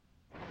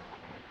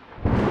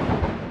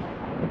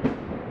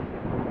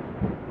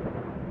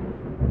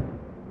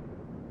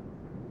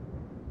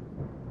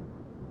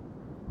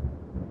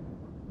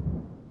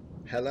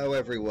Hello,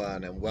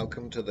 everyone, and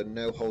welcome to the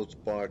No Holds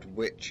Barred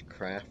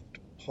Witchcraft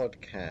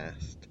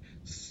podcast.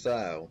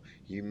 So,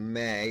 you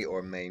may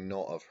or may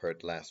not have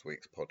heard last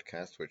week's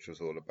podcast, which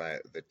was all about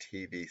the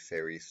TV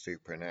series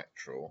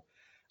Supernatural.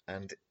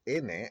 And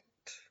in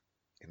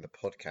the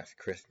podcast,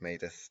 Chris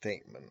made a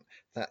statement.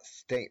 That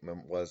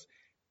statement was,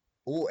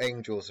 all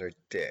angels are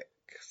dicks.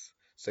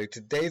 So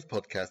today's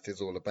podcast is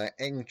all about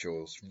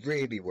angels,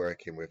 really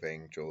working with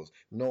angels,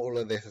 not all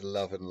of this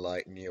love and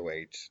light new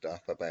age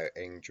stuff about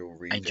angel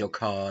reading. Angel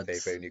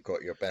cards. You've only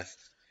got your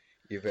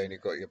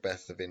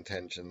best of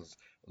intentions,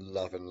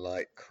 love and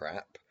light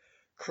crap.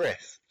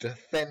 Chris,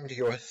 defend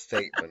your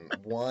statement.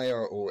 Why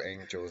are all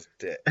angels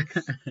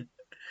dicks?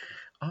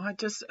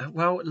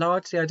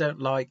 Largely I don't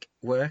like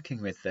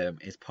working with them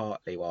is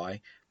partly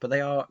why, but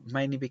they are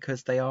mainly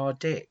because they are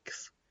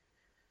dicks.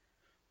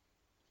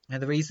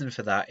 And the reason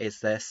for that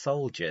is they're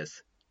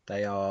soldiers.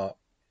 They are,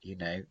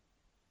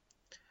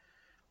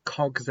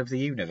 cogs of the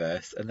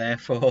universe, and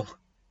therefore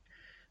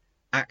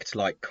act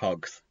like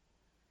cogs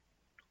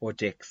or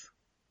dicks.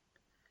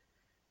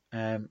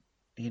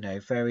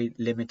 Very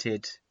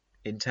limited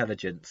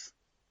intelligence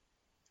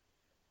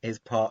is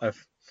part of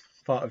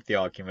the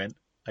argument,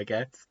 I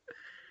guess.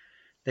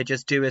 They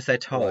just do as they're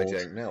told. Well, I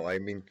don't know. I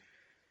mean,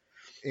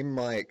 in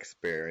my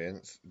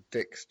experience,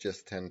 dicks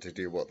just tend to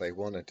do what they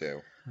want to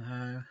do.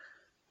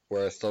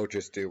 Whereas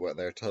soldiers do what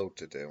they're told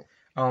to do.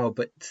 Oh,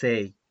 but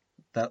see,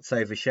 that's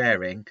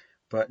oversharing,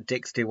 but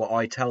dicks do what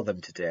I tell them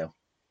to do.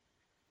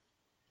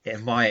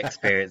 In my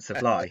experience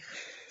of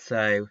life.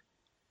 So,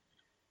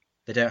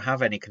 they don't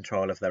have any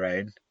control of their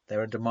own.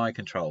 They're under my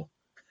control.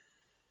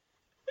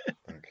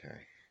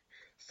 Okay.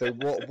 So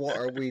what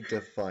are we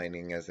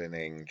defining as an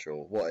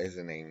angel? What is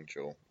an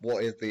angel?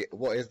 What is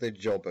the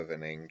job of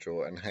an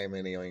angel, and how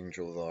many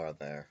angels are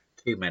there?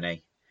 Too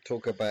many.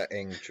 Talk about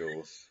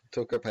angels.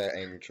 Too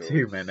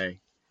many.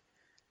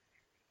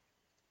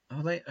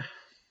 Oh,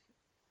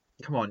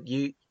 come on,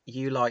 you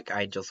like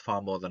angels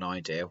far more than I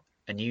do,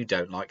 and you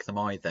don't like them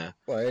either.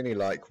 Well, I only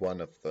like one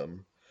of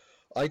them.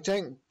 I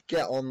don't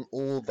get on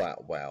all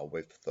that well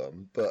with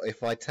them, but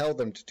if I tell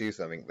them to do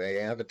something, they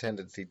have a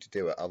tendency to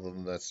do it, other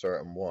than a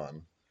certain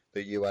one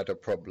that you had a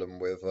problem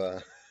with,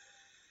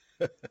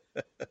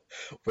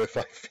 with,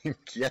 I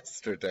think,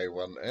 yesterday,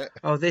 wasn't it?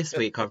 Oh, this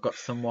week I've got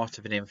somewhat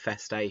of an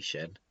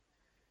infestation.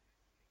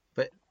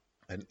 But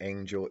an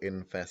angel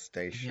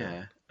infestation.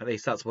 Yeah, at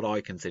least that's what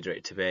I consider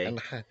it to be.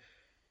 And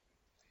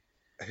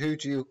who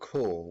do you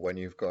call when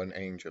you've got an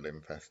angel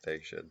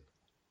infestation?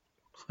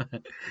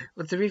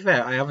 Well, to be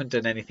fair, I haven't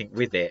done anything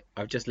with it.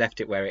 I've just left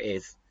it where it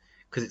is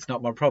because it's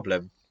not my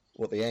problem.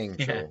 What, the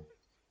angel? Yeah.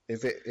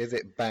 Is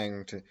it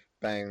banged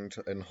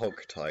and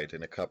hogtied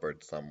in a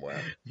cupboard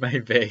somewhere?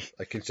 Maybe.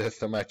 I can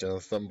just imagine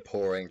some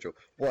poor angel.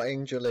 What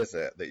angel is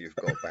it that you've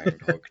got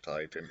banged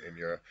hogtied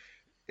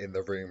in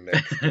the room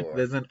next door?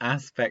 There's an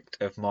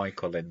aspect of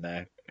Michael in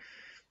there.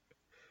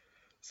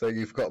 So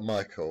you've got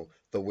Michael,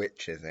 the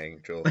witch's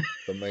angel,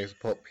 the most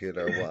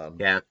popular one.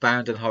 Yeah,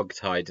 bound and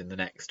hogtied in the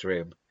next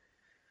room.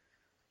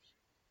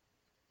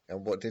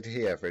 And what did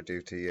he ever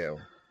do to you?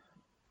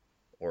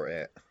 Or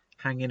it?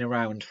 Hanging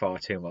around far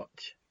too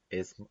much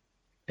is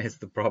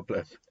the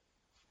problem.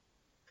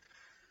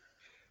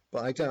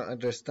 But I don't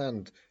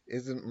understand.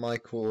 Isn't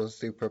Michael a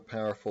super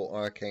powerful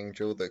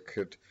archangel that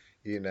could,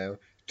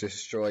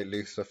 destroy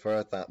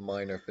Lucifer, that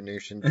minor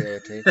Venusian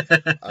deity?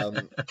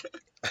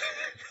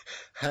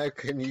 How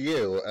can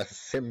you, a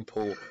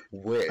simple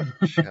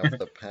witch, have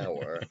the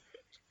power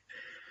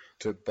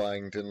to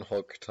bind and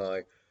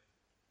hogtie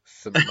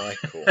St.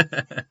 Michael?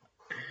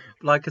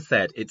 Like I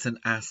said, it's an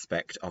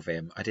aspect of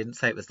him. I didn't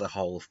say it was the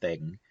whole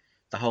thing.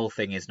 The whole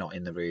thing is not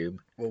in the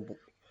room. Well,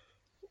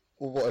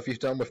 what have you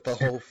done with the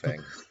whole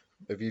thing?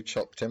 Have you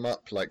chopped him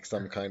up like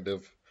some kind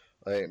of,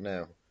 I don't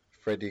know,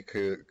 Freddy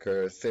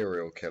Krueger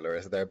serial killer?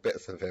 Is there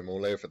bits of him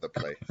all over the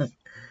place?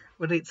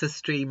 Well, it's a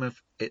stream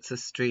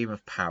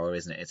of power,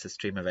 isn't it? It's a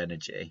stream of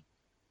energy.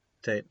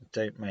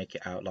 Don't make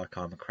it out like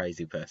I'm a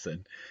crazy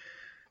person.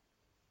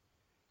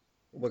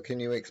 Well, can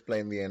you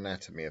explain the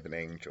anatomy of an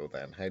angel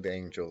then? How do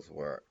angels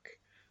work?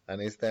 And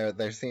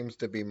there seems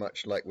to be,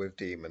 much like with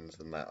demons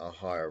and that, a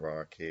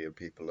hierarchy of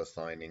people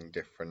assigning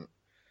different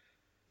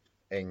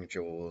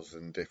angels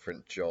and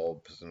different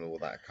jobs and all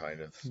that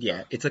kind of stuff.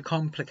 Yeah, it's a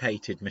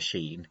complicated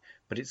machine,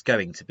 but it's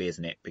going to be,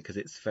 isn't it? Because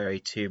it's very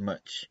too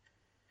much.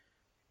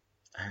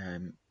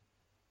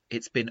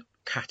 It's been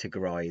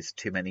categorized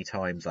too many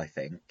times, I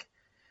think,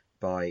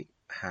 by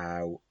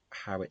how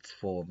it's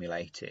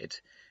formulated.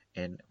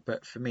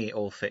 But for me, it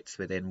all fits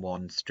within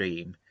one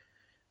stream.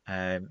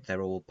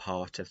 They're all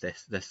part of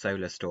the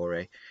solar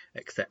story,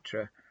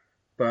 etc.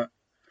 But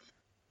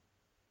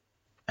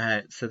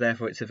so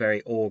therefore, it's a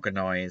very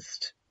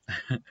organized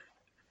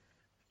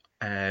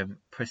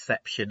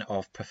perception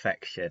of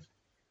perfection.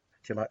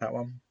 Do you like that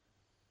one?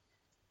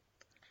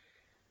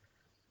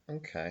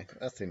 Okay,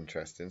 that's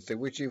interesting. So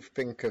would you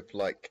think of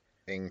like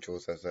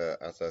angels as a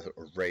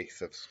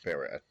race of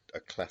spirit,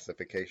 a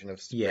classification of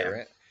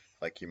spirit? Yeah.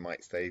 Like you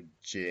might say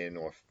jinn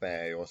or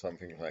fae or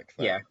something like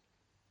that. Yeah.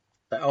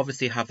 They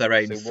obviously have their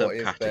own So what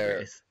is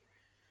their subcategories.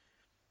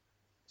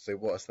 so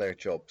what's their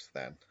jobs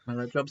then? Well,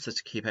 their job's just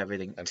to keep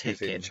everything And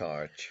who's in ticking.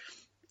 charge?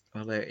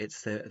 Although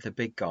it's the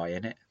big guy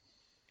in it,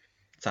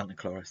 Santa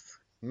Claus.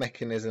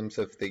 Mechanisms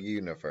of the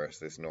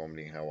universe is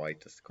normally how I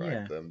describe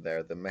Yeah. them.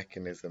 They're the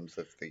mechanisms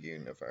of the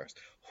universe.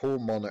 Hall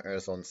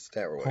monitors on Hall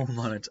steroids.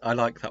 monitor. I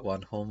like that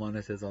one. Hall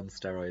monitors on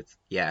steroids.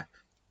 Yeah.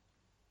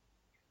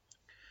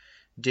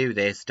 Do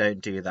this,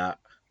 don't do that.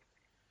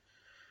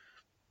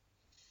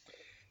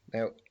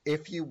 Now,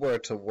 if you were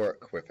to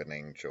work with an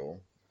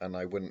angel, and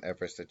I wouldn't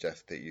ever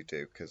suggest that you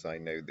do, because I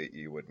know that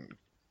you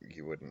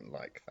wouldn't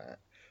like that.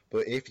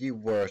 But if you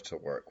were to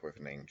work with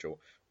an angel,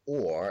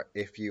 or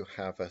if you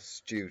have a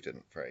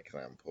student, for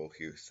example,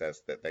 who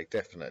says that they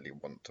definitely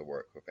want to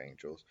work with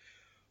angels,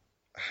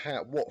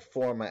 what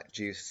format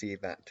do you see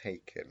that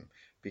taken?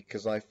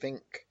 Because I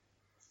think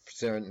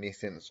certainly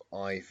since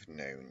I've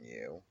known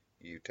you,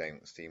 you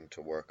don't seem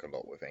to work a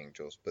lot with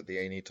angels, but the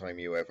only time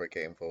you ever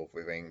get involved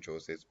with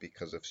angels is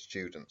because of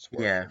students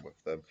Yeah. working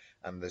with them,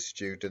 and the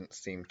students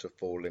seem to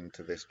fall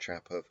into this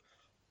trap of,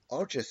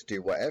 I'll just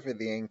do whatever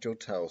the angel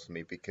tells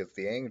me because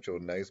the angel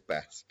knows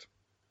best.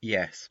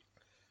 Yes.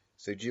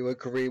 So do you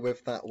agree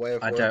with that way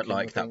of I don't working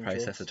like with that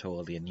process angels? at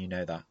all, Ian. You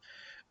know that.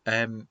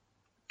 Um.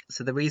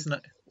 So the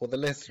reason. Well, the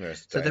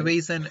listeners So the don't.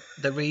 reason.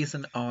 The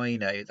reason I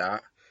know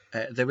that.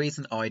 The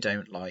reason I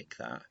don't like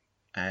that.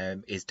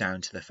 Is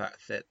down to the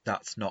fact that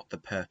that's not the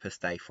purpose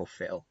they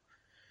fulfill.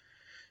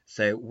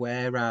 So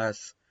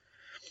whereas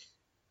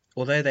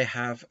although they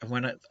have,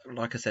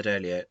 like I said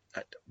earlier,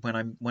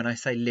 when I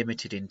say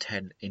limited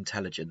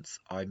intelligence,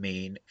 I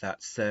mean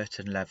that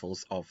certain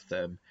levels of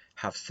them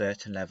have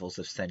certain levels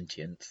of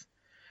sentience,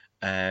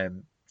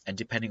 and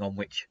depending on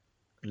which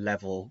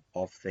level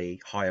of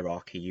the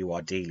hierarchy you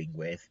are dealing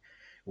with,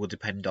 will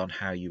depend on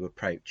how you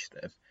approach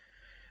them.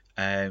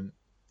 Um,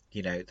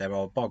 there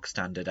are bog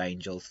standard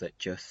angels that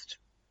just,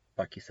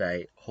 like you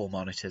say, hall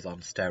monitors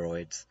on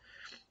steroids,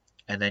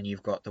 and then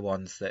you've got the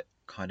ones that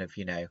kind of,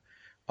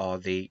 are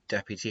the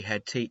deputy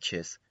head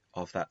teachers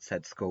of that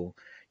said school.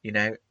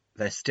 They're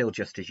still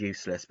just as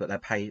useless, but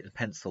they're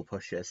pencil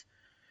pushers.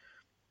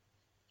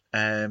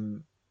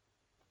 Um,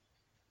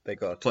 They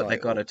got a but they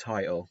got a title.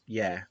 title,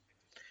 yeah.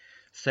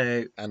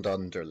 So, And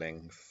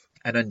underlings.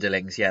 and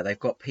underlings, yeah, they've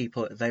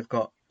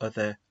got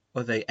other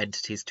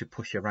entities to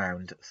push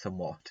around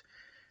somewhat.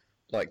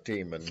 Like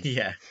demons.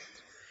 Yeah.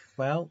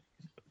 Well,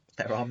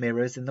 there are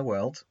mirrors in the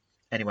world.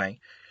 Anyway,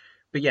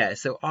 but yeah,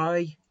 so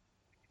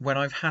when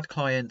I've had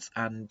clients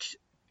and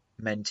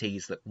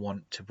mentees that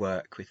want to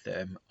work with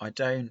them, I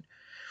don't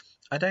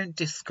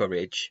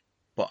discourage,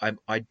 but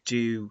I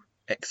do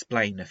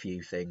explain a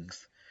few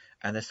things.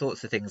 And the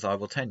sorts of things I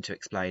will tend to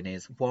explain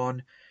is,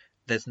 one,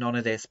 there's none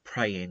of this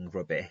praying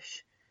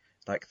rubbish.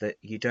 Like that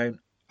you don't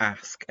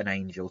ask an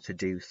angel to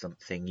do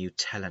something, you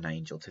tell an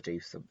angel to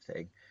do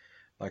something.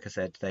 Like I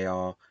said, they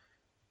are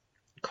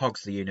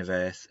cogs of the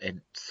universe, and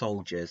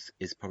soldiers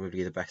is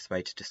probably the best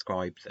way to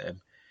describe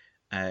them,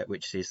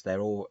 which is they're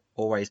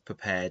always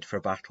prepared for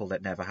a battle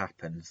that never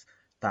happens.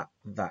 That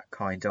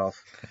kind of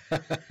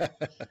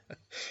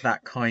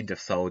that kind of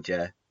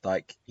soldier,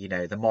 like,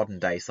 the modern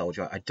day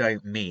soldier. I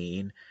don't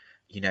mean,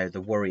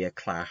 the warrior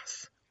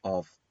class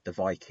of the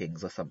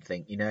Vikings or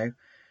something.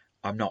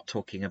 I'm not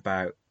talking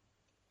about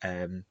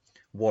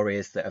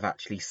warriors that have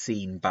actually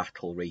seen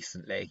battle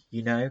recently.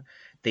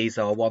 These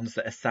are ones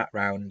that are sat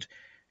round,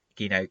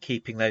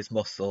 keeping those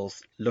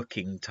muscles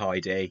looking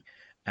tidy,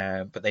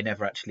 but they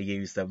never actually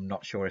use them.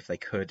 Not sure if they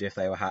could if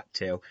they were had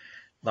to.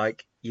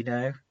 Like,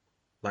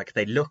 like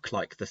they look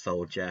like the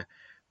soldier,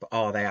 but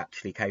are they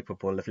actually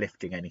capable of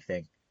lifting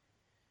anything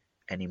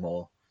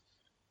anymore?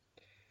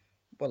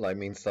 Well, I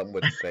mean, some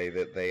would say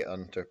that they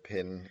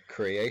underpin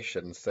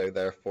creation, so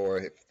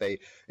therefore,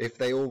 if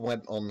they all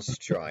went on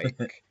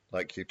strike,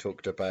 like you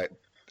talked about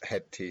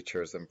head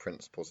teachers and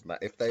principals and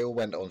that, if they all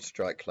went on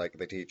strike like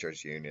the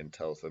teachers' union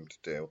tells them to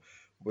do,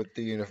 would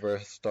the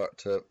universe start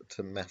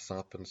to mess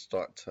up and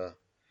start to,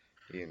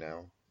 you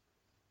know,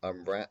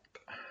 unwrap?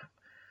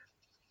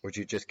 Would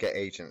you just get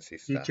agency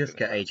You'd staff just in at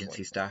get that agency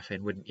point? staff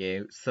in, wouldn't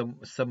you?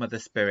 Some of the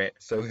spirit.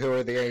 So who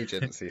are the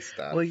agency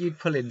Well, staff? you'd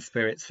pull in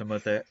spirits from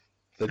other.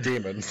 The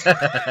demons.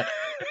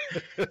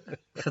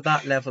 For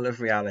that level of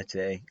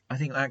reality, I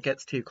think that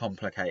gets too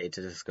complicated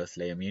to discuss,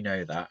 Liam. You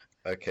know that.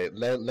 Okay,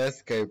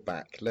 let's go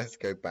back. Let's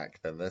go back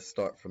then. Let's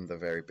start from the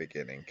very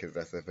beginning because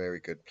that's a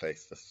very good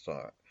place to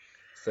start.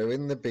 So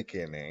in the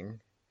beginning,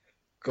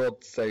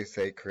 God so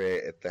say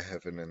created the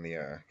heaven and the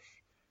earth.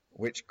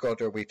 Which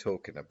God are we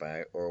talking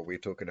about? Or are we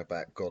talking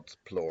about God's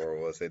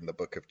plural as in the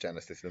book of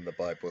Genesis in the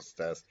Bible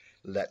says,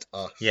 let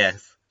us?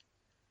 Yes.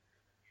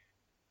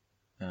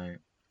 No.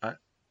 I,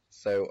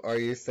 So are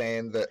you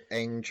saying that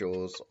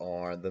angels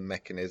are the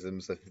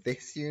mechanisms of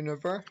this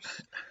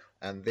universe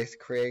and this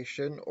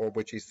creation, or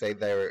would you say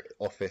their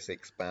office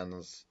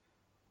expands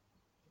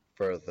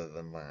further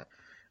than that?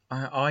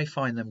 I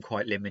find them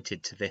quite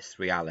limited to this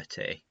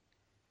reality.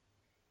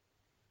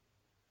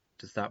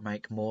 Does that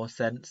make more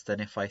sense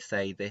than if I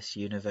say this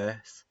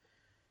universe?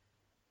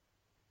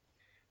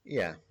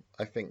 Yeah,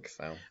 I think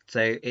so.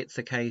 So it's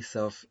a case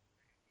of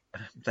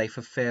they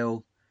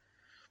fulfill.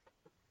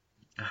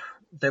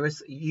 There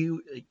is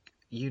you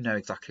know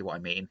exactly what I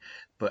mean,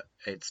 but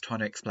it's trying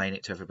to explain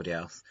it to everybody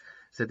else.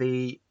 So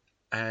the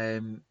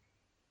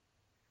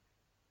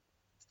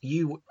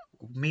you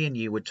me and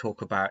you would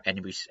talk about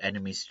energy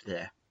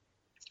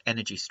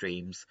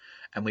streams,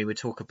 and we would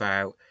talk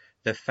about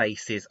the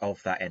faces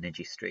of that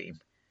energy stream.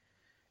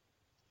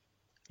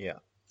 Yeah.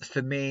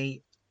 For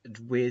me,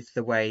 with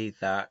the way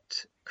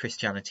that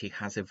Christianity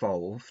has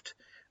evolved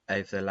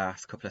over the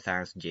last couple of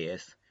thousand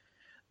years,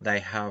 they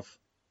have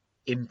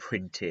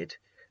imprinted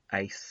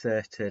a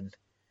certain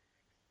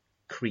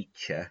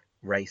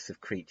race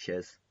of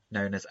creatures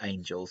known as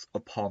angels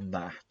upon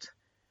that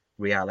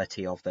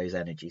reality of those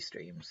energy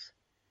streams.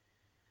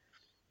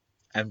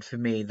 And for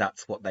me,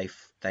 that's what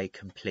they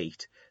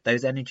complete.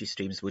 Those energy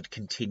streams would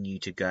continue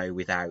to go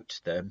without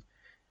them,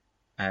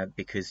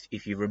 because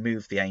if you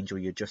remove the angel,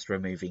 you're just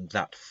removing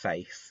that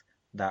face,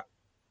 that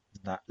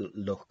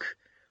look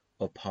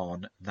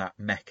upon that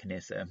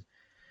mechanism.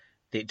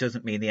 It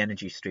doesn't mean the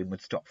energy stream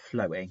would stop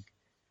flowing,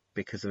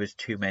 because there is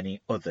too many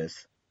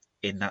others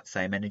in that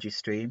same energy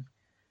stream.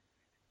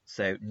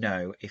 So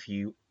no, if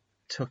you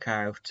took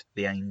out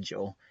the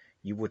angel,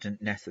 you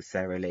wouldn't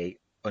necessarily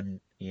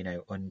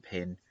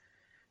unpin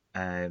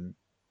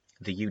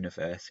the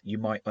universe. You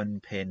might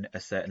unpin a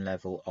certain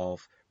level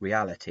of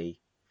reality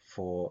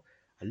for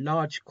a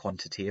large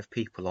quantity of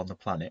people on the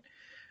planet,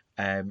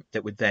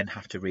 that would then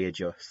have to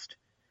readjust,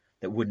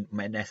 that wouldn't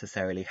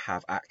necessarily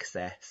have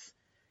access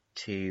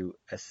to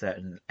a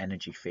certain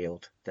energy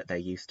field that they're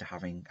used to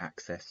having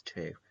access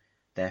to,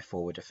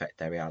 therefore would affect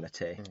their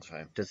reality.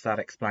 Okay. Does that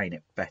explain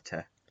it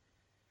better?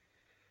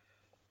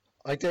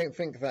 I don't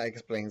think that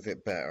explains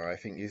it better. I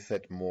think you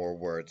said more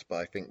words, but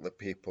I think the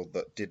people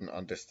that didn't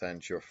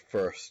understand your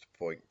first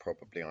point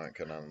probably aren't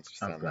going to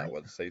understand that Great.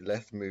 one. So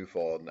let's move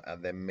on,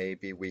 and then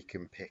maybe we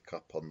can pick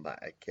up on that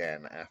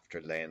again after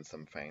laying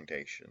some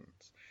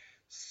foundations.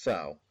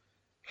 So,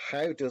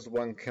 how does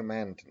one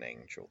command an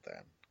angel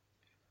then?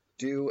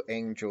 Do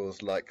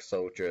angels, like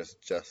soldiers,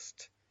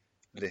 just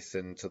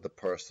listen to the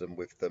person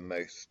with the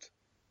most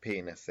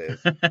penises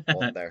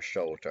on their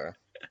shoulder?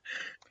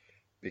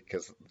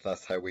 Because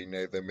that's how we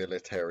know the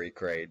military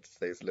grades,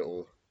 those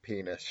little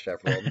penis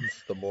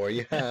chevrons. The more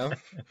you have,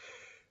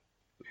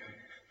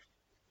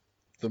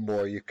 the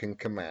more you can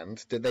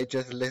command. Did they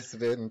just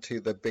listen to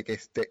the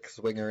biggest dick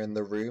swinger in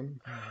the room?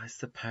 I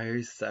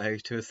suppose so,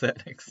 to a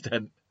certain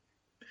extent.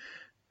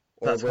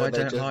 Or That's why will I they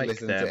don't just like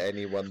listen to them.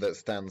 anyone that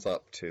stands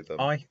up to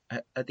them?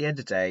 At the end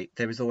of the day,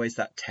 there is always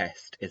that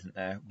test, isn't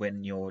there,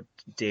 when you're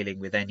dealing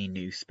with any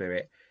new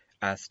spirit,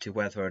 as to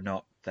whether or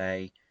not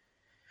they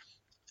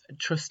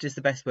trust is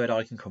the best word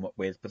I can come up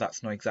with, but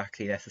that's not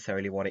exactly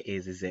necessarily what it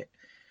is it?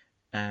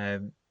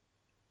 Um,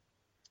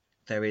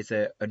 there is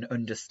an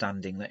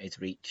understanding that is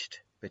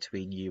reached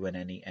between you and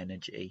any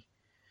energy,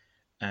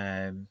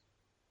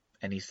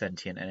 any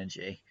sentient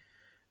energy.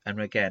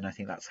 And again, I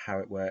think that's how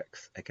it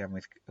works again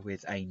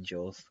with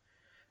angels.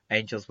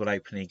 Angels will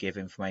openly give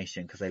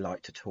information because they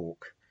like to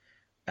talk.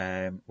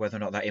 Whether or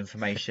not that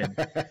information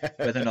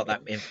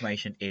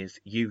is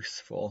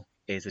useful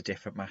is a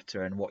different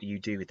matter, and what you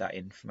do with that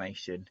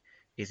information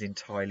is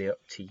entirely up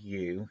to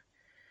you.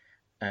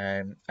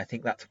 I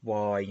think that's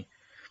why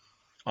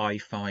I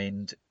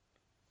find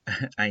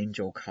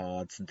angel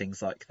cards and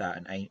things like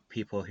that, and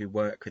people who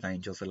work with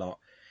angels a lot,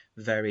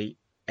 very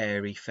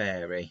airy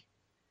fairy,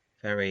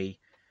 very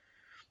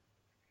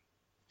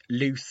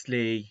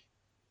loosely.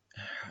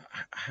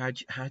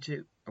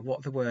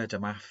 What the word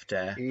I'm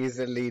after?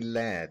 Easily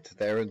led.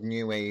 They're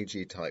new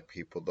agey type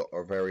people that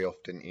are very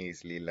often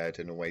easily led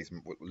and always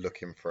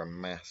looking for a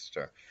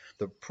master.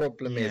 The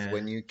problem is Yeah.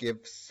 when you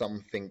give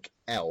something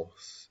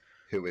else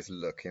who is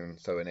looking,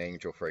 so an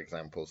angel, for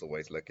example, is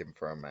always looking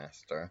for a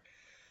master.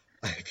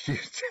 If you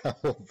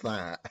tell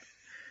that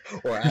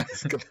or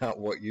ask about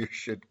what you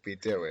should be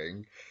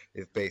doing,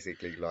 it's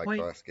basically like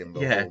Well, asking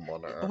the yeah. hall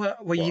monitor,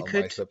 Well, you what am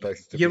I could.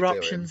 supposed to be Your doing?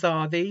 options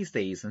are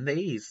these, and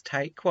these.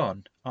 Take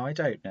one. I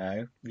don't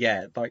know.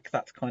 Yeah, like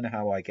that's kind of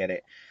how I get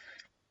it.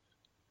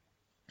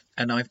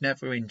 And I've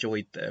never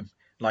enjoyed them.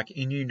 Like,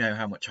 and you know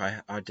how much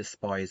I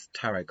despise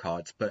tarot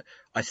cards, but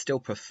I still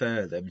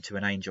prefer them to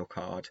an angel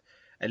card.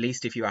 At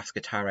least if you ask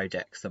a tarot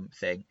deck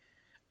something,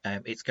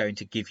 it's going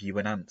to give you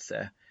an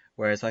answer.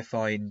 Whereas I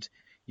find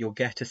you'll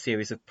get a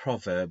series of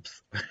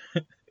proverbs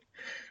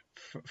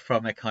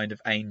from a kind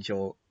of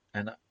angel,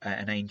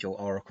 an angel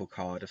oracle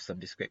card of some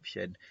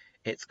description.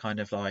 It's kind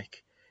of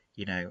like,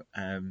 you know,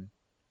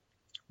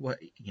 what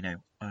you know,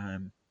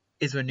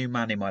 is there a new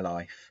man in my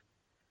life?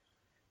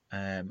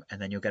 And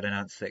then you'll get an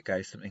answer that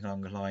goes something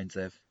along the lines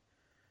of,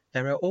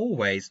 there are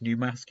always new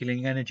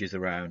masculine energies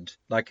around.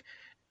 Like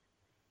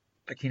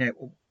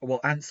well,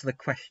 answer the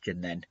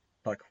question then.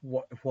 Like,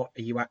 what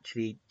are you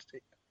actually?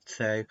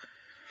 So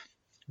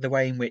the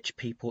way in which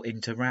people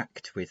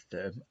interact with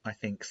them, I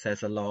think,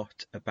 says a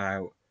lot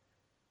about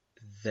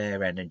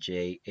their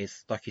energy.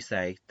 Is like you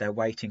say, they're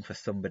waiting for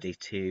somebody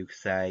to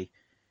say,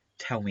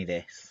 tell me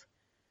this,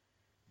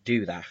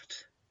 do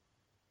that.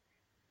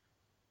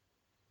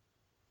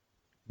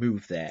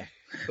 move there.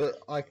 But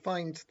I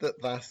find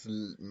that that's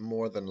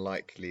more than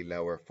likely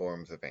lower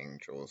forms of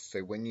angels. So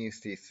when you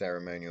see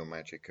ceremonial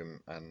magic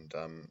and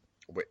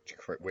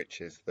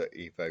witches that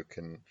evoke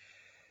and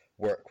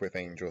work with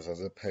angels,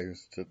 as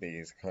opposed to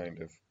these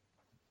kind of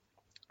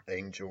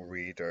angel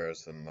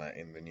readers and that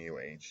in the New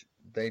Age,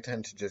 they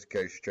tend to just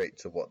go straight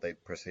to what they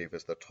perceive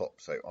as the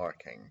top, so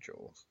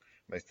archangels.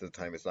 Most of the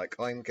time it's like,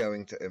 I'm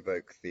going to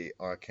evoke the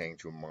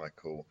Archangel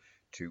Michael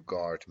to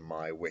guard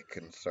my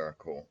Wiccan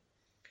circle,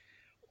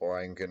 or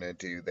I'm going to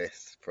do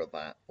this for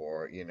that,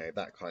 or,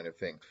 that kind of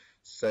thing.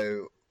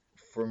 So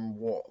from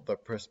what the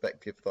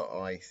perspective that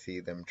I see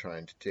them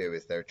trying to do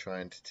is they're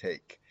trying to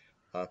take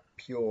a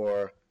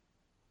pure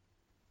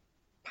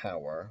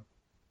power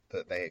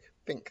that they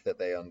think that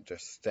they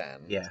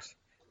understand Yeah.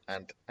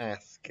 and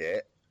ask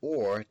it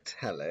or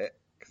tell it,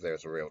 because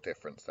there's a real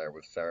difference there.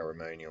 With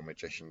ceremonial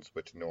magicians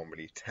would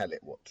normally tell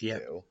it what to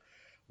do,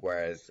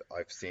 whereas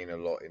I've seen a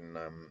lot in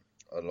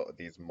a lot of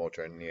these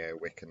modern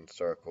neo-Wiccan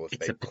circles,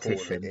 It's they a call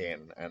petition. it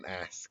in and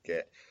ask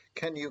it,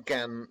 can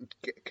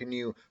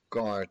you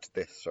guard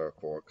this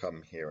circle, or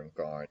come here and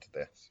guard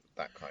this,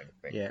 that kind of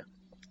thing. Yeah.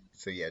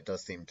 So yeah, it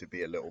does seem to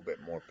be a little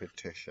bit more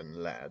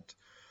petition led.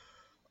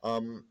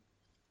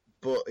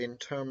 But in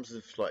terms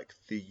of like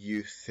the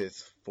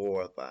uses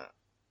for that,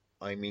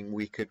 I mean,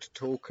 we could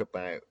talk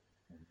about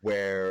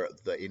where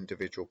the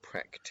individual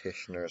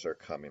practitioners are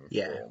coming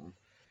from,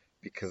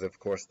 because of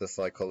course the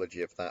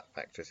psychology of that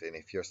factors in.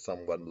 If you're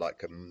someone like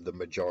the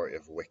majority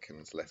of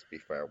Wiccans, let's be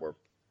fair, were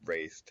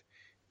raised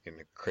in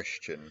a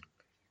Christian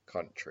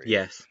country.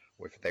 Yes.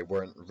 If they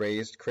weren't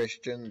raised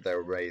Christian,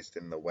 they're raised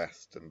in the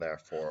West and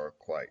therefore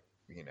quite,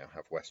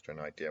 have Western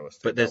ideals.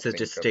 But there's a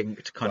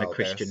distinct kind of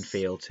Christian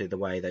feel to the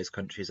way those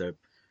countries are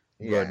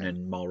run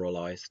and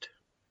moralized.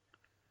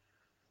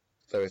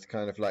 So it's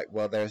kind of like,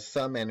 well, there's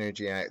some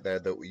energy out there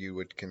that you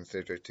would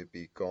consider to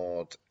be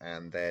God,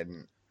 and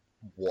then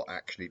what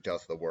actually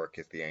does the work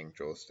is the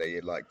angels. So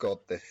you're like God,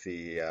 the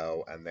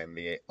CEO, and then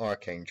the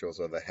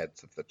archangels are the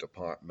heads of the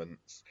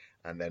departments,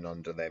 and then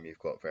under them you've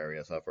got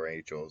various other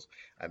angels,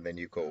 and then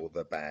you've got all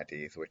the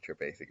baddies, which are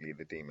basically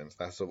the demons.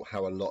 That's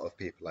how a lot of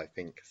people, I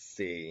think,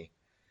 see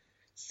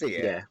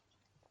it. Yeah.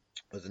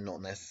 But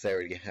not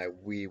necessarily how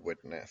we would,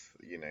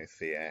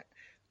 see it.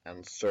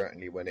 And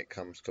certainly when it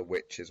comes to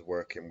witches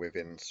working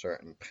within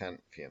certain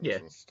pantheons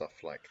and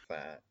stuff like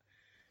that,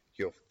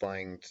 you'll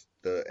find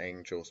the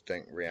angels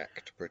don't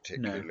react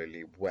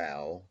particularly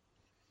well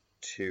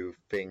to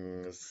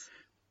things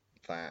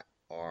that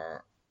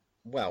are,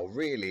 well,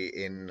 really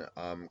in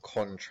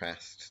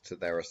contrast to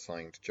their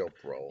assigned job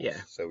roles. Yeah.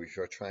 So if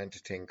you're trying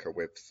to tinker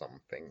with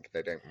something,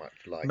 they don't much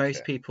like it.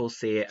 Most people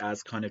see it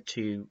as kind of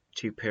two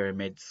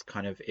pyramids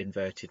kind of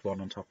inverted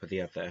one on top of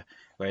the other,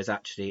 whereas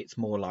actually it's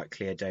more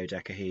likely a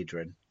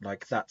dodecahedron.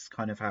 Like, that's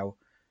kind of how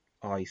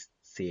I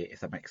see it, if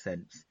that makes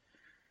sense.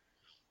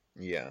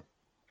 Yeah.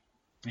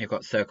 You've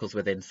got circles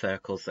within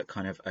circles that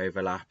kind of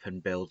overlap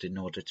and build in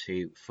order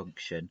to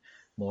function,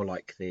 more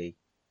like the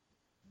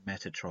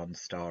Metatron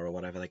star or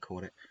whatever they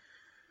call it.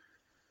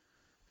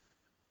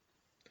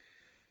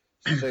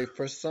 So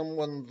for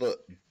someone that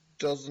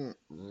doesn't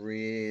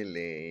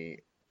really,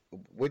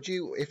 would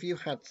you, if you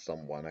had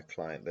someone, a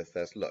client that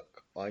says,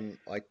 look, I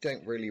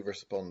don't really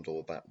respond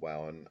all that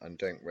well and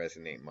don't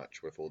resonate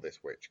much with all this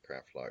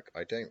witchcraft, like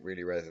I don't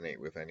really resonate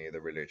with any of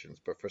the religions,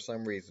 but for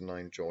some reason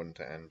I'm drawn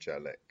to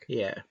angelic.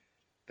 Yeah.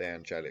 The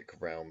angelic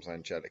realms,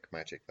 angelic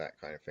magic, that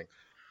kind of thing.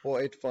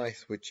 What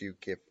advice would you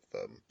give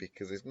them?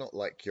 Because it's not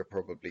like you're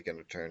probably going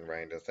to turn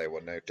around and say,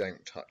 well, no,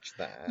 don't touch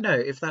that. No,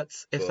 if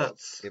that's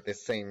at the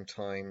same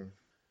time,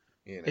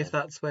 if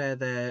that's where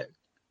they're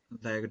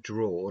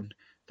drawn,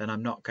 then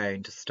I'm not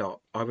going to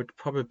stop. I would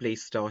probably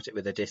start it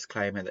with a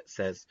disclaimer that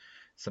says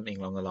something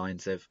along the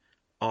lines of,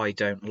 I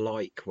don't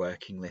like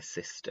working this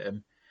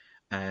system.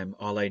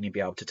 I'll only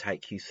be able to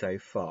take you so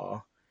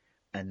far,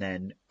 and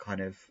then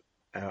kind of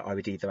I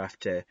would either have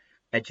to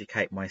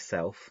educate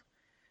myself,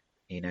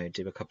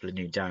 do a couple of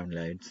new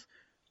downloads,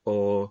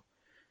 or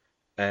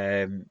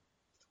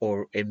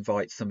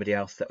invite somebody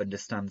else that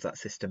understands that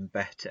system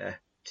better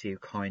to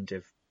kind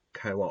of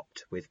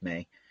co-opt with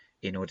me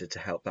in order to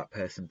help that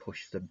person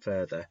push them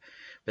further.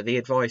 But the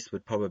advice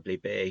would probably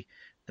be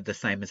the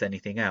same as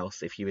anything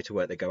else. If you were to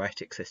work the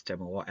Goetic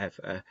system or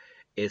whatever,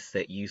 is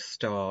that you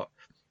start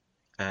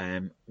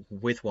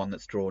with one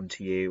that's drawn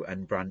to you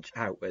and branch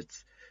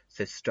outwards.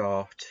 So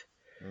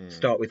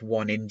start with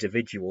one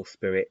individual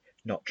spirit,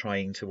 not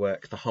trying to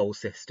work the whole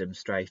system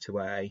straight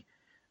away.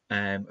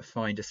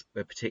 Find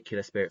a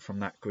particular spirit from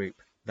that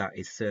group that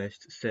is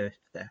there,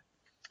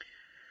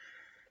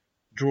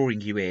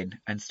 drawing you in,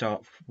 and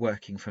start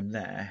working from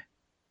there.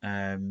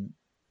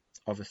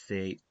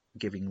 Obviously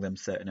giving them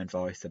certain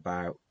advice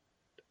about,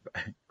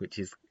 which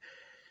is,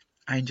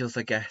 angels,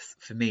 I guess,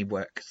 for me,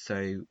 work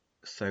so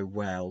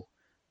well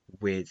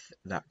with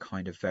that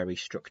kind of very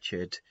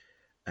structured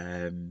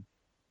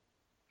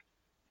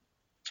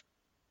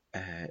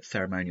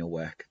ceremonial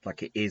work.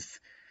 Like, it is,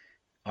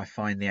 I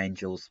find the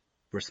angels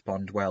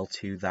respond well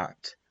to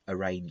that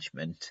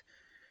arrangement,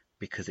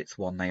 because it's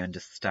one they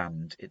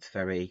understand. It's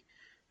very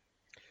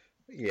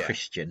Yeah,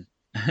 Christian,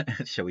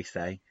 shall we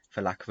say,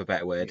 for lack of a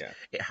better word. yeah.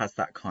 It has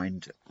that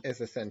kind,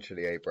 It's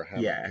essentially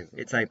Abrahamic, yeah, isn't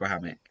it's it?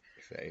 Abrahamic.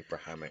 It's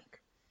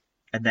Abrahamic.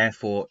 And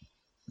therefore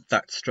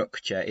that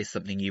structure is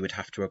something you would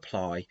have to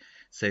apply.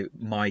 So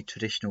my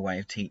traditional way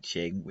of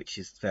teaching, which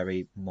is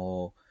very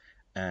more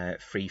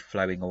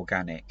free-flowing,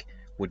 organic,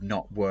 would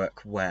not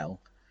work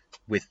well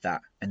with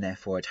that, and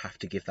therefore I'd have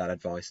to give that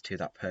advice to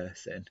that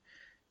person,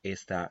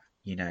 is that,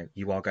 you know,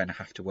 you are going to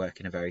have to work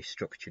in a very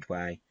structured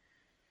way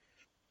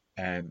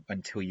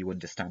until you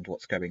understand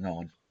what's going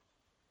on,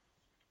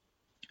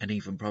 and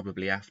even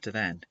probably after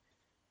then.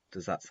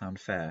 Does that sound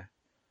fair?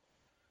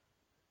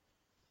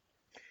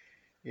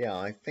 Yeah,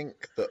 I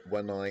think that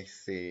when I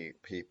see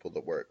people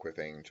that work with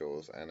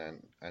angels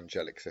and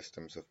angelic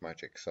systems of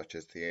magic, such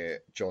as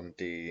the John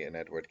Dee and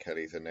Edward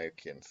Kelly's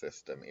Enochian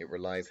system, it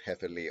relies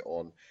heavily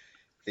on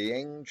the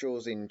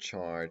angel's in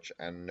charge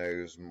and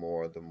knows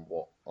more than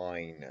what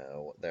I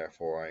know,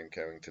 therefore I'm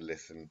going to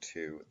listen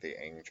to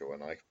the angel.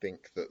 And I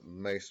think that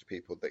most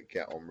people that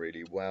get on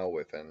really well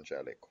with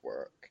angelic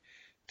work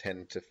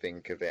tend to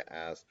think of it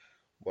as,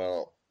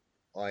 well,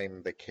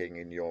 I'm the king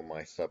and you're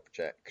my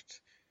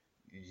subject.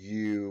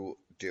 You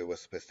do a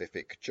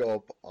specific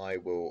job, I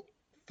will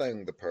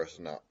phone the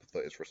person up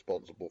that is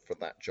responsible for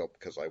that job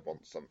because I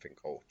want something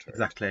altered.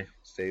 Exactly.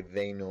 So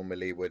they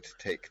normally would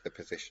take the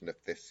position of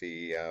the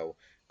CEO,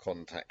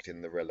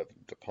 contacting the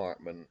relevant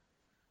department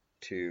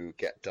to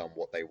get done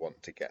what they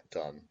want to get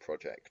done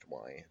project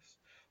wise.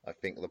 I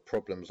think the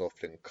problems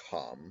often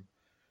come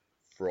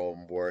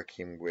from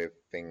working with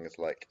things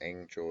like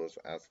angels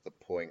as the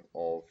point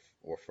of,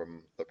 or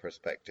from the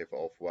perspective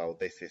of, well,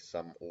 this is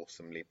some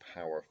awesomely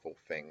powerful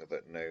thing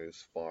that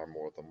knows far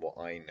more than what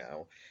I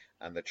know.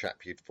 And the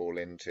trap you'd fall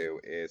into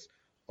is,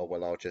 oh,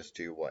 well, I'll just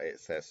do what it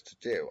says to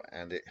do.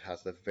 And it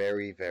has a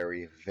very,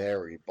 very,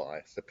 very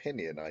biased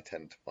opinion, I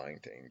tend to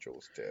find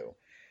angels do.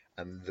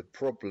 And the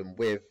problem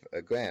with,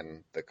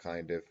 again, the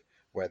kind of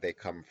where they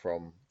come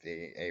from,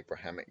 the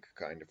Abrahamic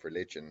kind of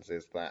religions,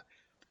 is that,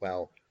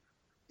 well,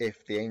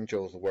 if the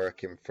angel's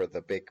working for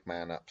the big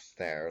man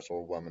upstairs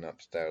or woman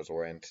upstairs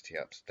or entity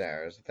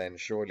upstairs, then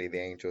surely the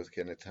angel's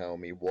going to tell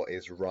me what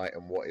is right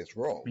and what is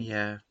wrong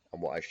Yeah.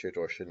 and what I should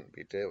or shouldn't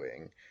be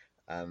doing.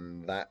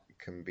 And that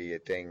can be a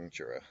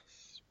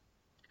dangerous.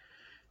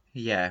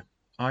 Yeah.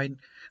 I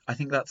I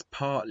think that's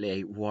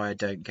partly why I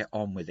don't get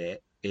on with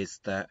it, is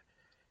that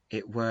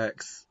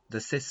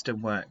the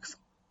system works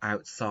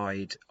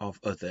outside of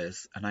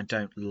others, and I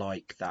don't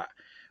like that.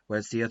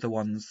 Whereas the other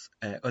ones,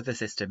 other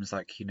systems,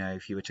 like, you know,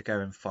 if you were to go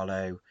and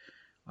follow,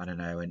 I don't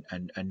know,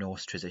 a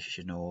Norse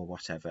tradition or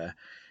whatever,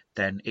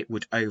 then it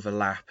would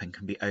overlap and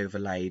can be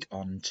overlaid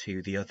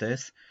onto the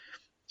others.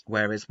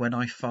 Whereas when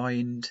I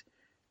find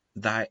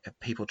that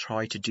people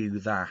try to do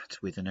that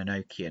with an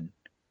Enochian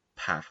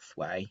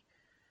pathway,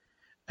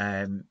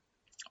 um,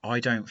 I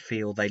don't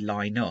feel they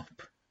line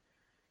up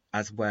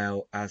as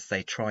well as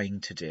they're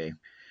trying to do.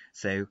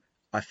 So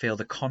I feel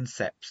the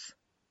concepts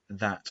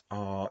that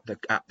are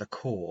at the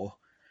core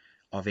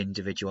of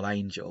individual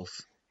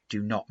angels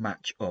do not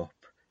match up.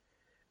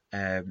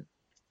 Um,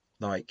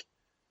 like,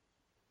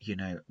 you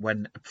know,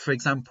 when, for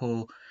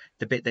example,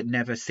 the bit that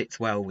never sits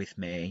well with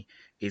me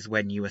is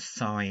when you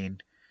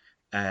assign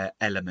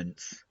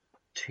elements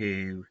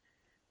to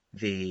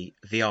the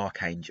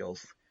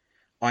archangels.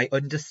 I All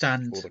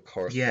understand, the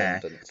yeah,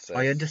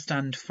 I correspondences.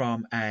 understand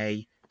from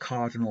a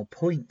cardinal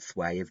points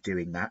way of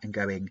doing that and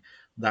going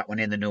that one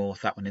in the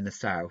north, that one in the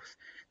south.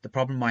 The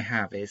problem I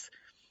have is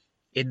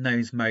in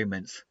those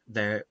moments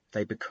they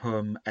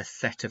become a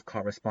set of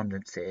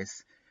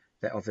correspondences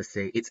that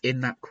obviously it's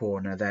in that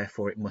corner,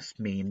 therefore it must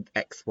mean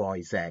X,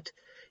 Y, Z.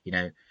 You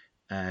know,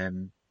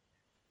 um,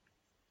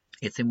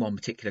 it's in one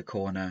particular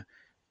corner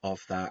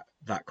of that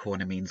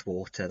corner means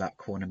water, that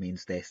corner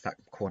means this, that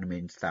corner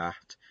means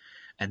that,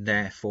 and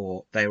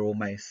therefore they're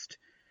almost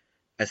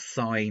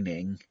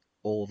assigning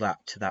all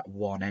that to that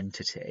one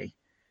entity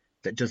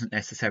that doesn't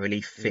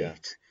necessarily Yeah,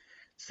 fit.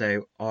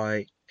 So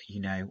I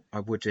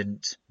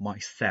wouldn't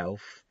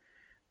myself,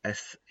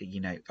 as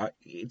you know,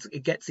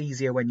 it gets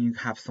easier when you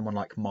have someone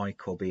like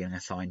Michael being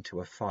assigned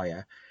to a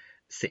fire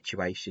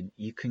situation.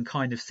 You can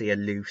kind of see a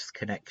loose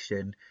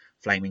connection,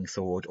 flaming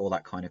sword, all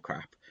that kind of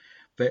crap.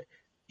 But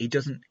he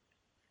doesn't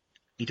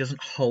he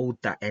doesn't hold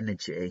that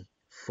energy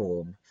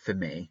form for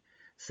me.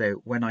 So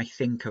when I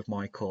think of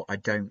Michael, I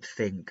don't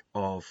think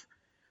of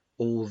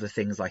all the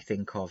things I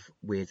think of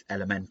with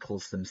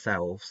elementals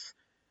themselves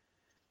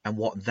and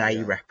what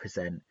they yeah,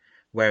 represent.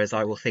 Whereas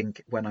I will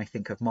think, when I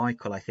think of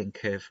Michael, I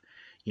think of,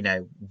 you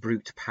know,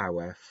 brute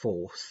power,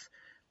 force.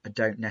 I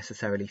don't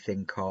necessarily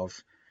think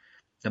of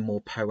the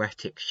more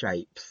poetic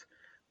shapes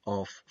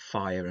of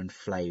fire and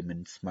flame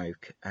and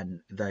smoke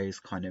and those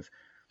kind of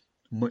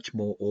much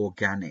more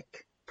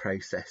organic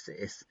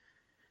processes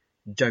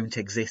don't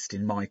exist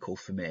in Michael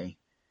for me.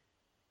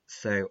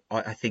 So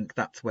I think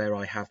that's where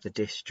I have the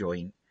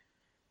disjoint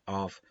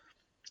of,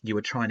 you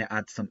were trying to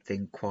add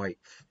something quite,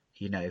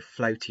 you know,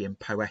 floaty and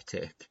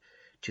poetic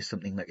to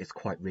something that is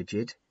quite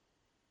rigid.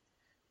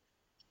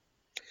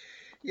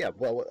 Yeah,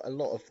 well, a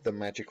lot of the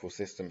magical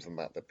systems and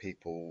that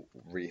people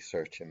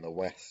research in the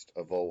West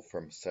evolve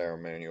from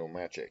ceremonial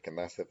magic, and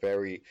that's a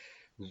very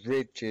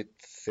rigid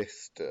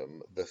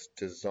system that's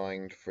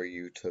designed for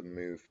you to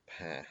move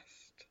past.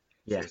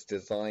 So Yeah, it's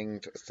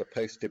designed,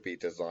 supposed to be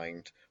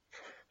designed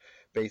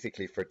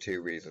basically for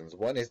two reasons.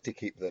 One is to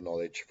keep the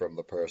knowledge from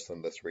the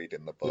person that's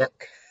reading the yep,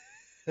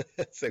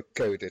 book, so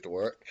coded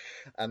work,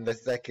 and the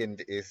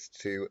second is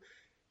to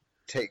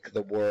take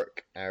the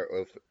work out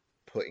of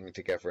putting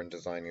together and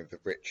designing the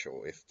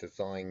ritual. It's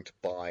designed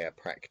by a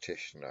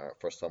practitioner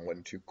for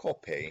someone to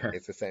copy. yeah,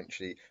 It's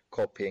essentially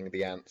copying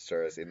the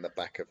answers in the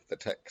back of the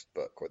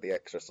textbook or the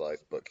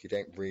exercise book. You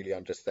don't really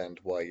understand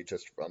why, you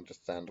just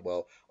understand,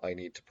 well, I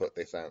need to put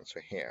this answer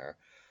here.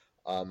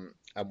 And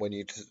when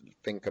you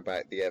think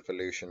about the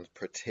evolutions,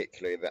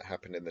 particularly that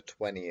happened in the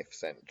 20th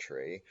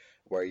century,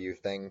 where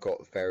you've then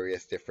got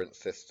various different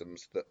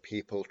systems that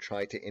people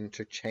try to yeah,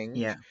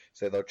 interchange.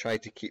 So they'll try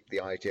to keep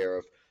the idea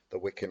of the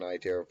Wiccan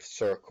idea of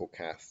circle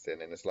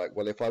casting. And it's like,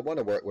 well, if I want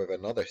to work with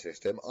another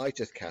system, I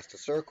just cast a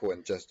circle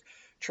and just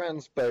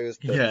transpose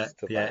yeah, this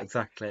to yeah, that.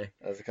 exactly.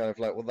 As kind of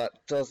like, well, that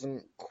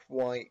doesn't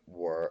quite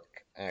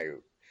work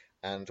out.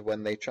 And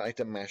when they try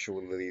to mash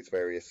all of these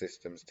various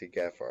systems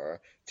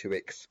together to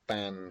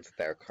expand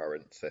their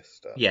current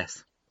system,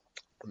 Yes,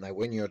 now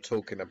when you're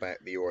talking about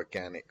the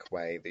organic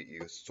way that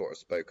you sort of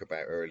spoke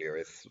about earlier,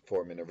 is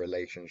forming a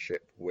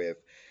relationship with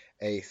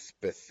a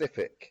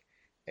specific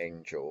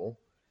angel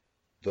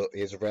that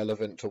is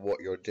relevant to what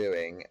you're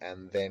doing,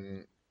 and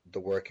then the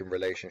working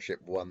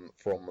relationship one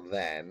from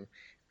then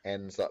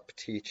ends up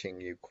teaching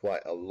you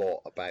quite a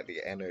lot about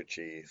the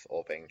energies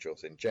of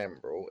angels in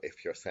general,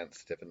 if you're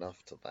sensitive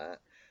enough to that.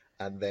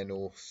 And then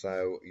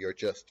also, you're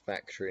just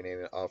factoring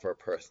in other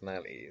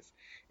personalities.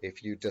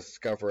 If you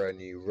discover a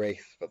new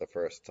race for the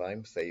first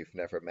time, say you've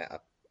never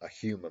met a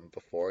human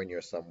before and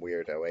you're some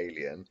weirdo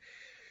alien,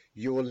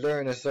 you will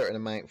learn a certain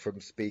amount from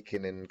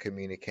speaking and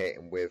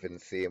communicating with and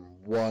seeing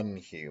one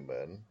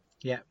human,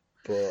 yeah.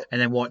 but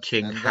And then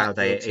watching and how that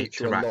will they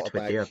teach you a lot interact with the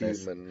about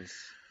others. humans.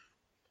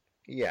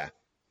 Yeah.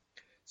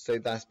 So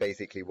that's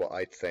basically what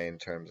I'd say in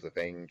terms of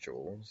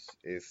angels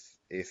is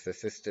the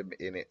system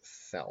in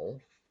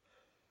itself.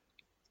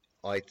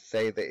 I'd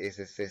say that it's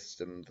a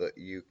system that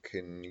you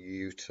can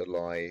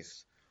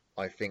utilize,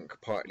 I think,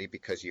 partly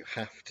because you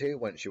have to.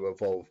 Once you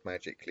evolve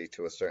magically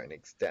to a certain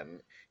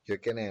extent, you're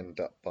going to end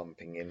up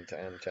bumping into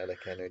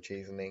angelic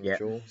energies and Yeah,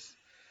 angels.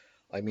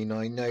 I mean,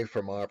 I know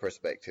from our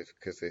perspective,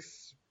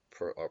 because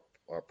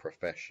our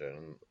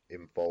profession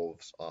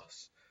involves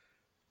us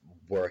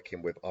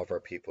working with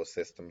other people's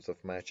systems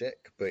of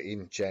magic, but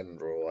in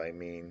general, I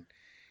mean,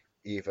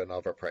 even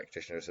other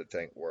practitioners that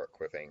don't work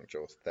with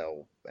angels,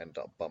 they'll end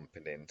up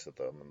bumping into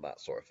them and that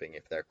sort of thing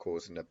if they're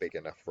causing a big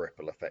enough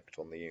ripple effect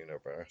on the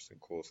universe and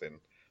causing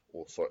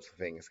all sorts of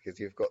things. Because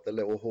you've got the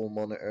little hall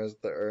monitors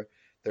that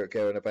are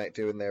going about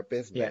doing their yeah,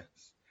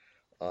 business.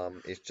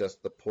 It's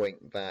just the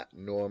point that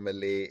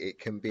normally it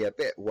can be a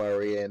bit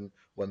worrying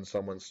when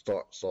someone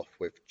starts off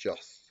with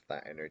just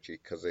that energy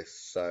because it's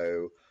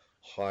so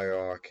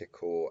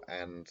hierarchical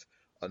and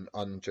an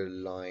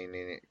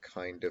underlining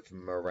kind of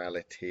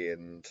morality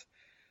and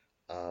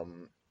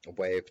um,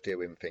 way of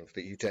doing things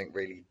that you don't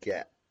really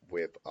get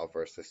with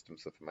other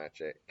systems of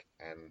magic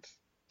and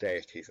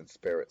deities and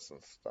spirits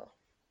and stuff.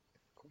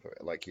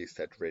 Like you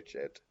said,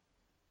 rigid.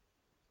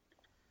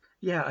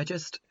 yeah. I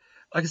just,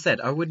 like I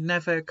said, I would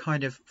never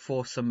kind of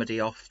force somebody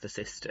off the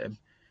system.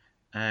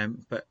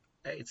 But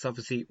it's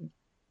obviously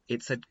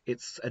it's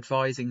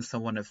advising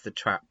someone of the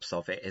traps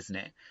of it, isn't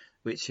it?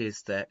 Which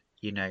is that,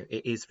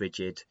 it is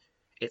rigid,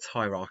 it's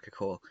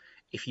hierarchical.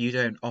 If you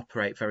don't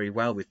operate very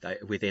well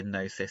within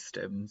those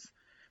systems,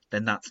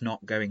 then that's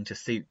not going to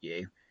suit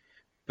you.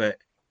 But,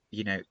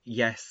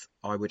 yes,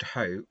 I would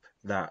hope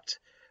that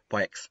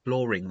by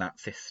exploring that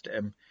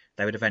system,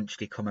 they would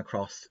eventually come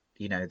across,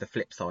 the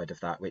flip side of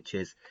that, which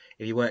is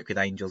if you work with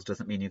angels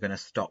doesn't mean you're going to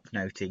stop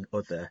noting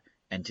other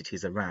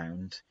entities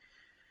around.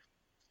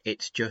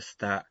 It's just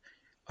that,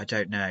 I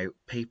don't know,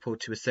 people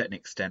to a certain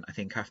extent, I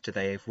think after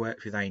they've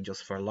worked with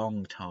angels for a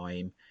long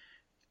time,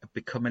 have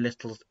become a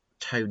little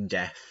tone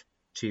deaf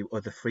to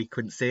other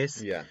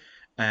frequencies. Yeah.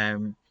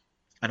 Um,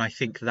 and I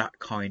think that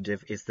kind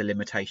of is the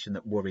limitation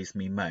that worries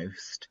me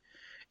most,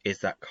 is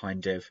that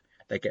kind of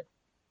they get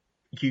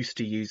used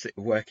to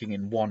working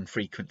in one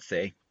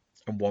frequency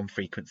and one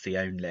frequency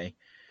only.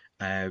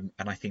 And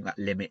I think that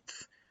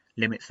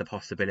limits the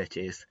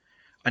possibilities.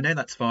 I know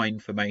that's fine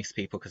for most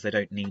people because they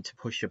don't need to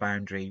push a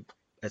boundary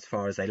as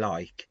far as they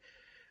like.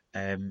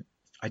 Um,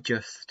 I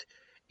just,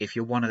 if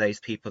you're one of those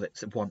people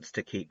that wants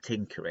to keep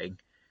tinkering,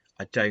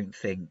 I don't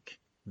think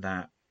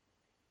that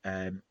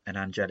an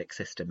angelic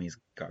system is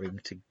going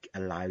to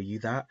allow you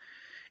that.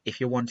 If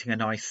you're wanting a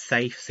nice,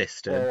 safe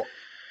system, Well,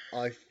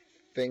 I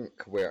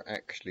think we're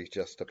actually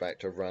just about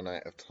to run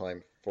out of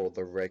time for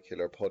the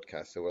regular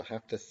podcast, so we'll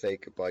have to say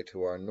goodbye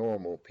to our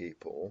normal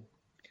people.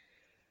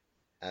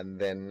 And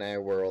then now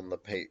we're on the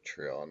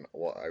Patreon.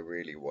 What I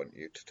really want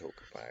you to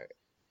talk about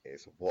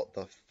is what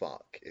the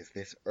fuck is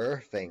this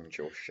Earth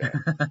Angel shit?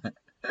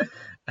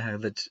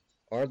 That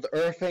Are the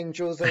Earth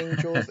Angels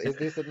angels? Is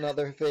this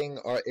another thing?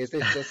 Or is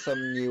this just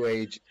some new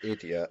age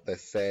idiot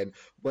that's saying,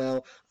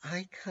 well,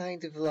 I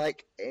kind of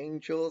like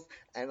angels,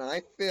 and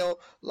I feel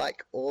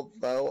like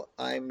although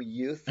I'm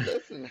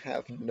useless and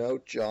have no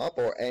job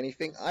or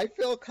anything, I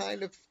feel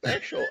kind of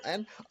special,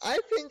 and I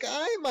think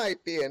I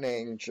might be an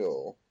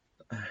angel.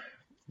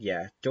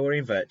 yeah,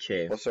 Doreen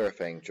Virtue. What's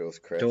Earth Angels,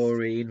 Chris?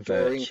 Doreen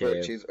Doreen Virtue.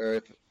 Virtue's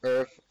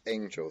Earth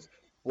Angels.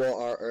 What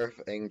are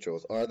Earth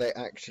Angels? Are they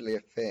actually a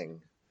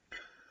thing?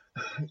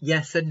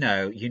 Yes and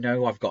no. You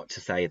know I've got to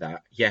say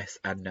that. Yes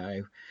and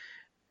no.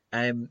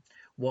 Um,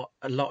 what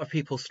a lot of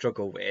people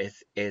struggle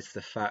with is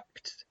the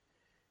fact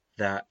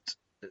that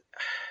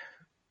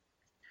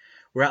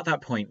we're at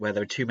that point where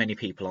there are too many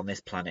people on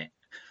this planet.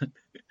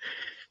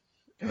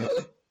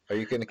 Are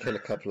you going to kill a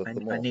couple of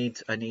them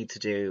off? I need to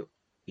do,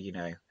 you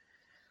know,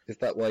 Is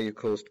that why you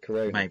caused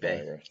maybe.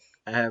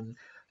 coronavirus?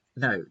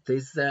 No,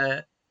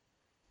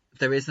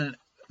 there isn't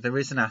there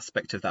is an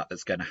aspect of that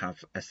that's going to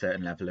have a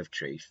certain level of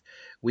truth.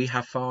 We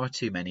have far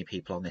too many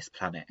people on this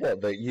planet. What,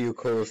 that you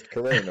caused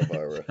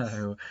coronavirus?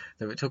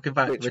 So we're talking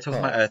about Which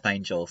about part? Earth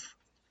Angels.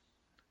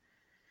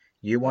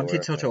 You Oh,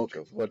 wanted to Earth talk.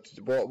 Angels. What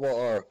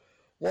are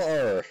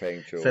Earth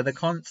Angels? So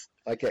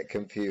I get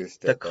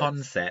confused the at this.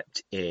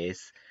 concept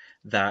is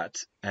that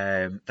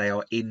they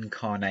are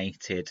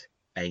incarnated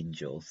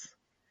angels.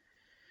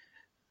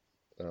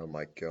 Oh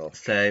my gosh.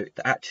 So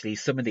actually,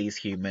 some of these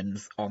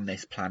humans on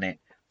this planet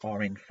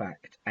are in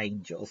fact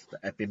angels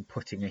that have been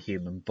put in a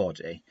human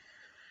body,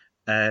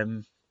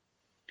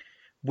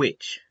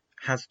 which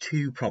has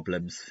two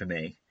problems for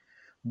me.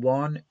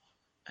 One,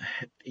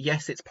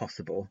 yes, it's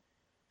possible,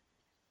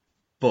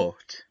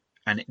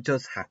 and it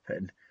does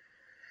happen,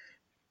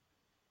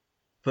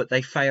 but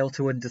they fail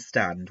to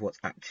understand what's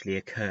actually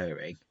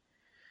occurring,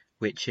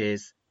 which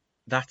is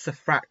that's a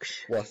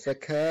fraction. What's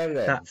occurring?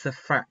 That's a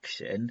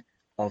fraction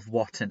of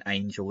what an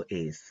angel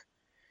is.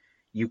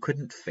 You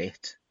couldn't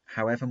fit,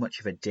 however much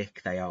of a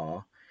dick they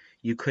are,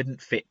 you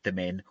couldn't fit them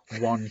in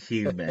one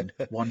human.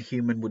 One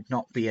human would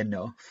not be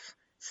enough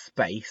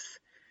space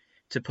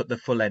to put the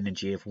full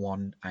energy of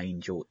one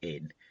angel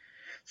in.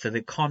 So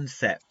the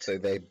concept. So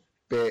they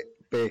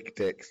big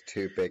dicks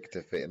too big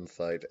to fit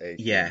inside a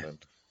human.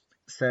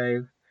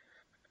 So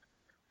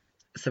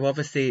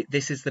obviously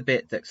this is the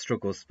bit that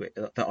struggles with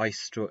that I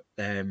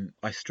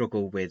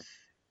struggle with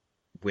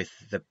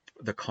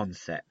the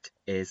concept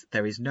is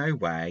there is no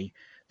way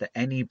that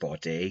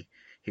anybody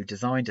who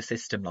designed a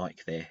system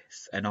like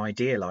this, an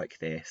idea like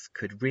this,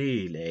 could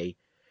really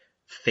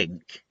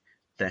think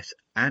that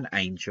an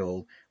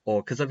angel,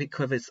 or because it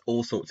covers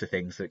all sorts of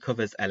things, so it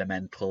covers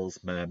elementals,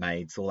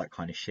 mermaids, all that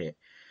kind of shit,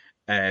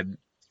 and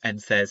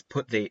says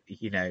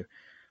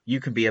you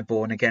can be a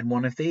born again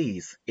one of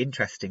these.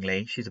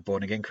 Interestingly, she's a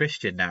born again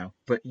Christian now,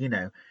 but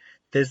there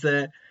is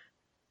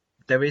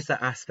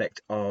that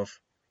aspect of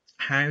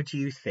how do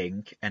you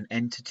think an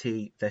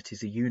entity that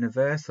is a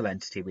universal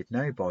entity with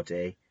no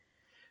body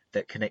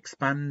that can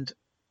expand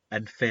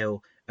and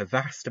fill a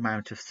vast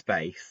amount of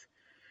space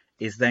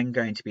is then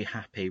going to be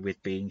happy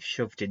with being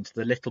shoved into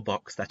the little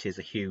box that is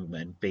a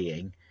human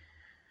being?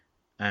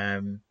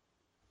 And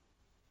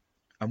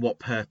what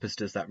purpose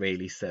does that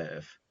really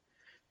serve?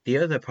 The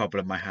other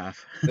problem I have.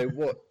 So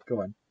what?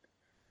 Go on.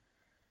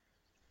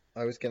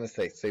 I was going to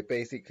say, so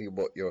basically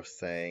what you're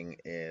saying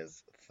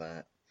is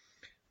that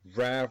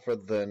rather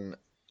than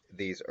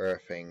these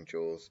Earth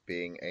Angels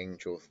being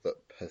angels that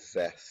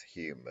possess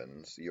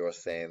humans, you're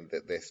saying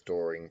that this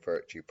Doreen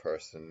Virtue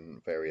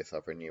person, various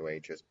other New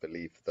Agers,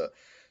 believe that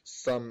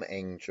some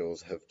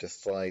angels have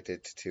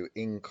decided to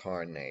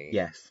incarnate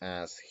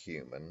as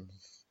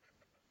humans,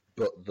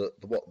 but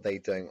what they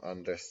don't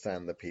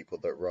understand, the people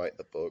that write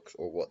the books,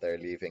 or what they're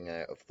leaving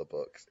out of the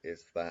books,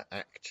 is that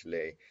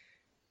actually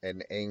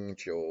an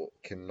angel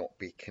cannot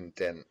be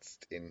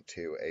condensed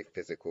into a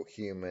physical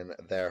human.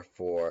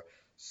 Therefore,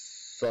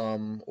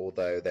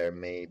 although there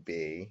may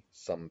be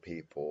some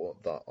people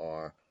that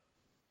are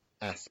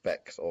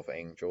aspects of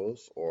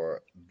angels,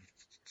 or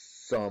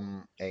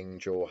some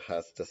angel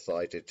has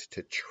decided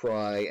to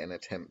try and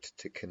attempt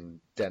to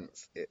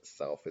condense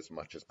itself as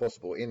much as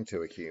possible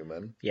into a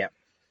human. Yeah.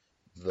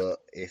 That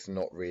it's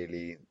not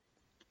really,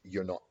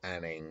 you're not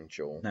an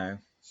angel. No.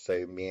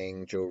 So me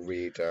angel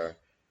reader,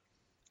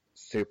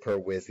 super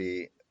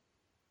whizzy,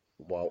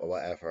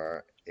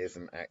 whatever,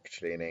 isn't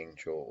actually an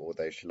angel,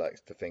 although she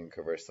likes to think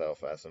of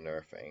herself as an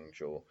earth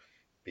angel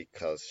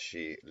because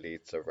she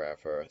leads a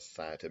rather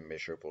sad and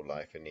miserable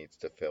life and needs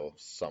to feel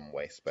some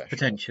way special.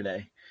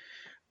 Potentially.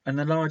 And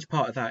a large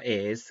part of that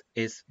is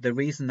the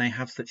reason they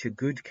have such a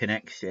good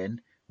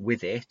connection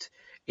with it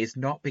is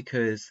not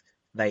because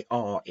they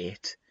are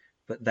it,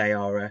 but they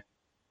are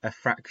a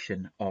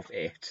fraction of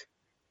it.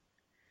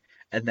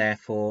 And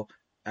therefore,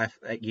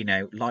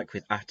 like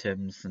with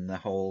atoms and the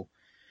whole,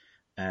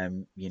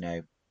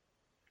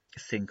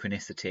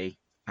 synchronicity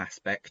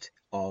aspect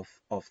of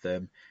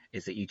them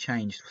is that you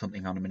change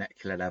something on a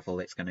molecular level,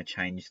 it's going to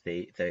change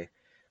the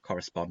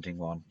corresponding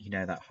one.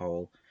 That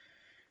whole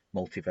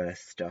multiverse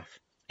stuff.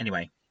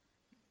 Anyway.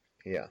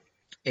 Yeah.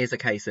 is a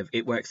case of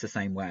it works the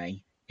same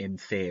way in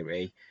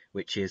theory,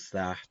 which is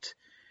that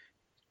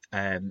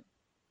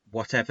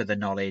whatever the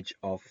knowledge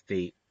of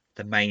the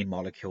main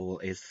molecule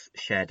is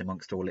shared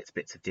amongst all its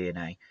bits of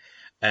DNA.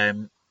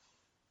 I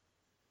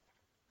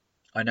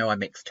know I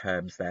mixed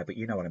terms there, but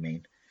you know what I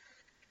mean.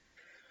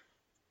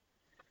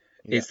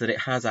 Yeah. Is that it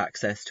has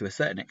access to a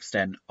certain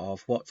extent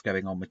of what's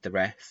going on with the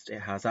rest. It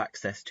has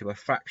access to a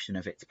fraction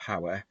of its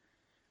power.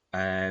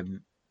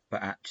 But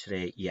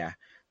actually, yeah,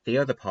 the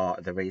other part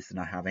of the reason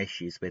I have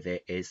issues with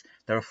it is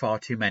there are far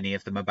too many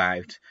of them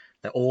about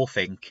that all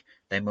think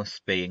they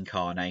must be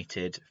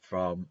incarnated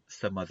from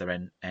some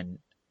other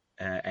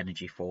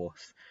energy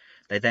force.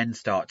 They then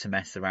start to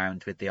mess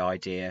around with the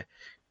idea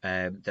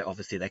that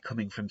obviously they're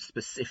coming from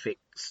specific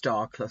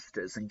star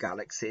clusters and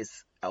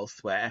galaxies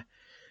elsewhere.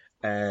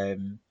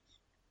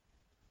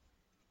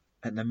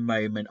 At the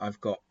moment, I've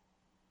got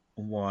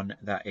one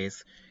that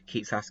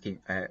keeps asking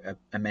a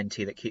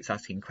mentee that keeps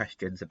asking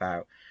questions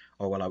about,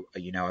 oh well,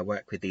 I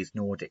work with these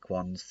Nordic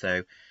ones,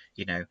 so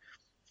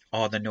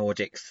are the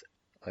Nordics?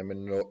 I'm a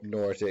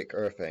Nordic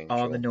Earth Angel.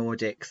 Are the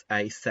Nordics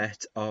a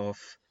set of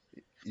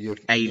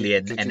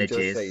alien energies? Did you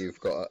just say you've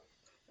got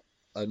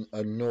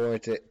a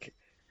Nordic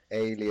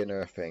alien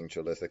Earth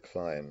Angel as a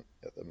client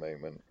at the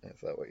moment? Is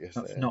that what you're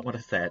saying? That's not what I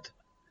said.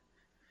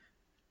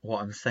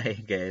 What I'm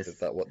saying is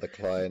that what the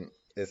client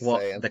is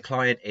what saying? The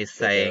client is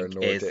saying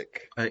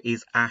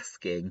is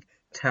asking,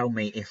 tell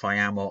me if I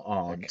am or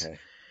aren't. Okay.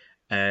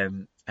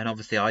 And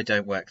obviously I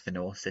don't work the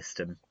Norse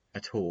system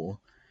at all.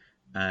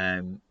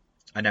 I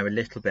know a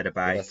little bit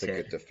about that's a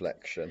good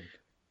deflection.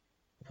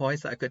 Why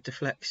is that a good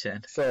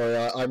deflection? Sorry,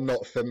 I'm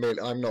not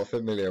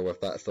familiar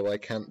with that, so I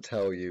can't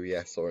tell you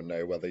yes or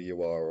no whether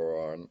you are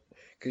or aren't.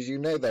 Because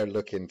they're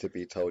looking to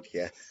be told,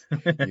 yes,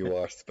 you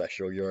are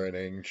special, you're an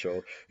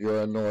angel,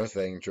 you're a North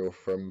angel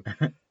from,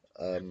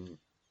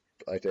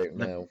 I don't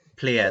know,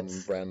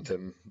 Pleiades. some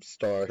random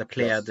star the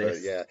cluster.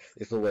 Pleiades. Yeah,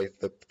 it's always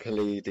the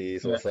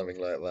Pleiades or something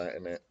like that,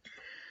 isn't it?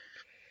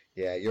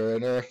 Yeah, you're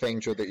an Earth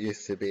angel that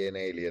used to be an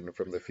alien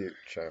from the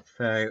future.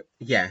 So,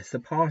 yes, a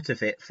part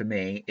of it for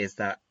me is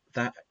that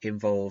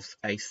involves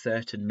a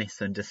certain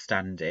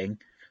misunderstanding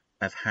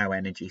of how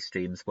energy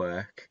streams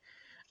work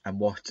and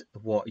what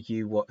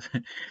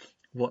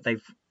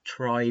they've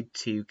tried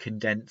to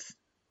condense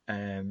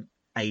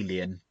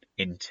alien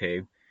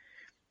into.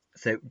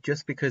 So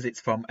just because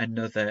it's from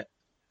another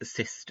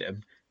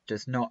system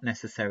does not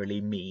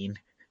necessarily mean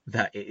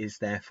that it is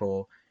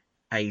therefore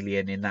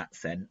alien in that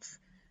sense,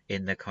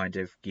 in the kind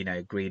of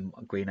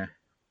greener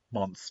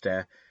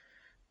monster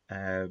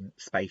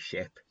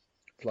spaceship.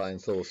 Flying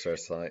saucer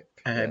type.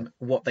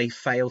 What they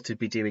fail to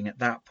be doing at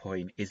that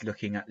point is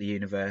looking at the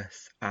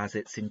universe as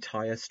its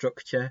entire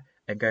structure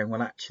and going,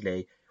 well,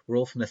 actually, we're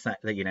all from the same.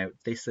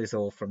 This is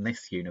all from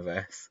this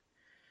universe.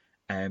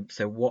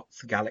 So what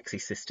galaxy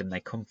system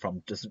they come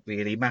from doesn't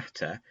really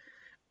matter.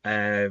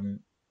 Still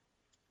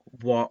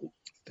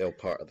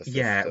part of the system.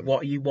 Yeah,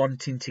 what are you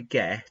wanting to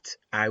get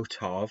out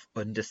of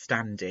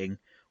understanding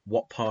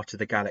what part of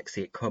the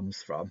galaxy it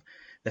comes from?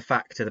 The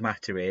fact of the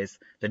matter is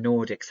the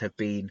Nordics have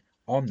been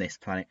on this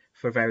planet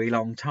for a very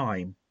long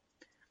time,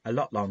 a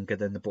lot longer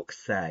than the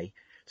books say.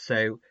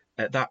 So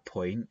at that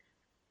point,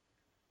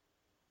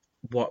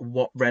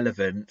 what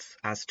relevance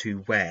as to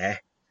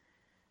where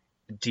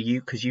do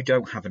you, because you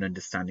don't have an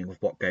understanding of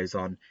what goes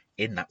on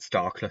in that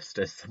star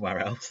cluster somewhere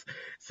else,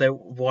 so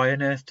why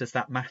on earth does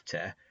that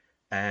matter?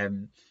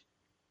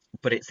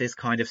 But it's this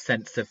kind of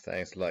sense of,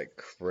 sounds like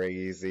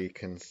crazy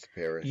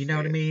conspiracy. You know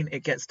what I mean?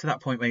 It gets to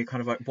that point where you're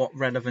kind of like, what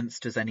relevance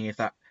does any of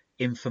that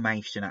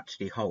information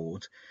actually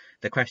hold?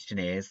 The question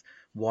is,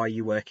 why are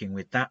you working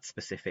with that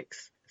specific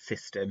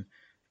system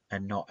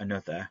and not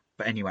another?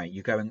 But anyway,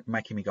 you're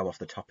making me go off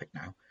the topic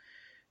now.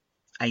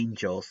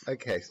 Angels.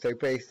 Okay, so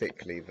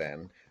basically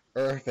then,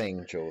 Earth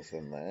angels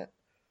and that,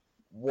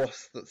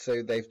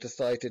 so they've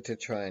decided to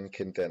try and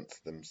condense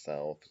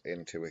themselves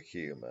into a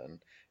human.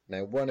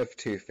 Now, one of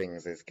two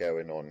things is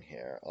going on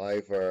here.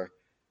 Either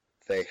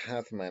they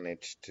have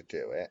managed to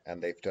do it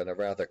and they've done a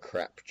rather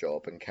crap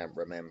job and can't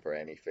remember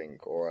anything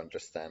or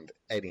understand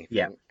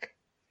anything,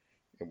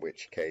 in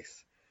which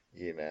case,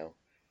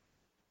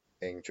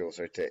 angels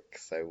are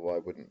dicks, so why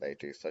wouldn't they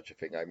do such a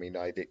thing? I mean,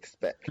 I'd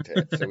expect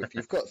it. So if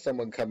you've got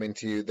someone coming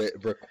to you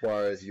that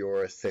requires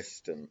your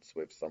assistance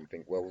with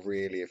something, well,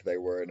 really, if they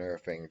were an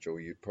Earth angel,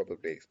 you'd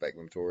probably expect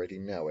them to already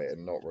know it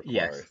and not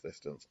require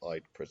assistance,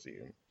 I'd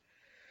presume.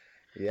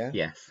 Yeah?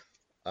 Yes.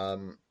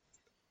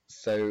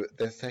 So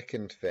the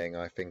second thing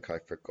I think I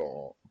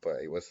forgot,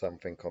 but it was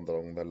something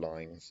along the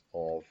lines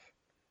of,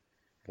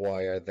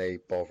 why are they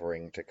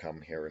bothering to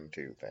come here and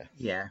do this?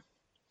 Yeah.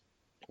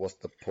 What's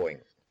the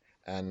point?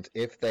 And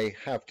if they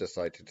have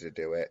decided to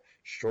do it,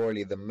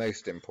 surely the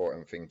most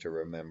important thing to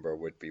remember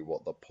would be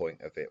what the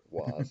point of it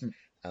was.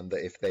 And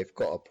that if they've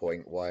got a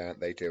point, why aren't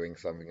they doing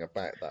something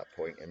about that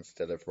point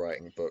instead of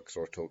writing books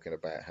or talking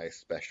about how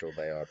special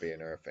they are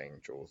being Earth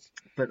angels?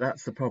 But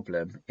that's the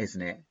problem,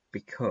 isn't it?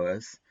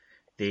 Because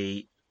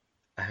the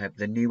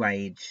New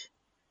Age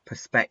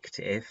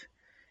perspective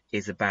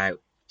is about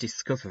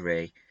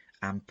discovery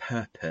and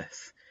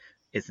purpose,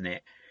 isn't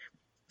it?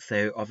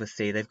 So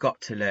obviously they've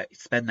got to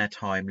spend their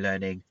time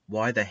learning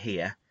why they're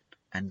here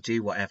and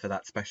do whatever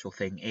that special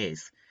thing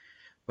is.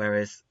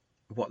 Whereas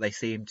what they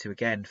seem to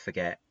again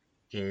forget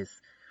is,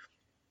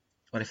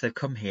 well, if they've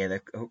come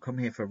here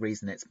for a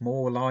reason, it's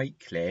more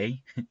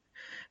likely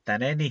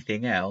than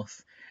anything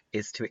else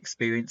is to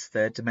experience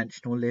third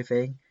dimensional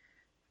living.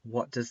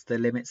 What does the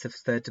limits of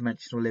third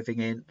dimensional living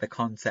in? The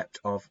concept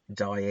of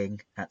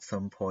dying at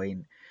some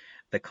point,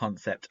 the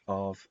concept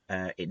of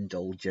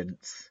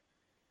indulgence,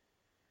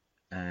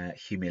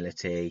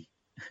 humility.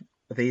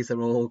 These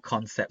are all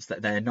concepts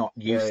that they're not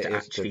used to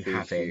actually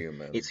having.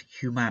 Human. It's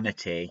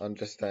humanity.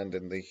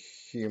 Understanding the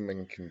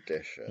human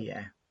condition.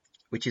 Yeah,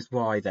 which is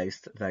why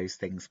those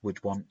things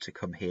would want to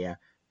come here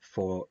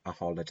for a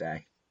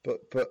holiday.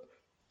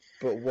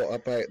 But what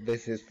about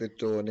this is the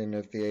dawning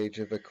of the age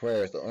of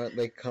Aquarius? Aren't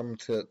they come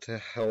to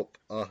help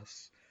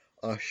us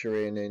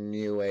usher in a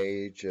new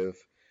age of,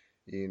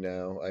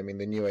 I mean,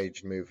 the New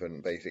Age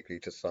movement, basically,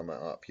 to sum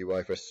it up, you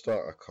either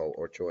start a cult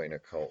or join a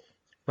cult.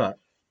 But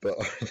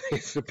are they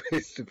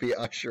supposed to be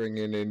ushering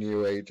in a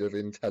new age of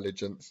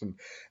intelligence and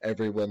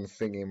everyone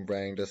singing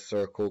round a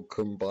circle,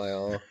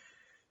 kumbaya?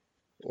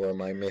 Or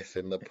am I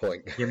missing the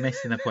point? You're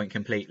missing the point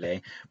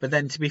completely. But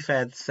then, to be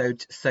fair, so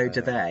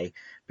do they,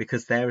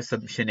 because their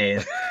assumption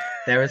is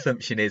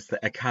that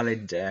a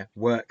calendar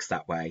works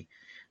that way.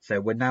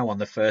 So we're now on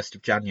the 1st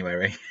of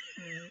January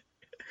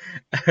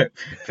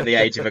for the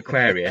age of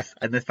Aquarius,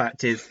 and the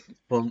fact is,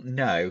 well,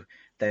 no,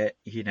 that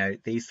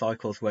these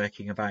cycles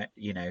working about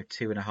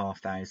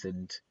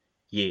 2,500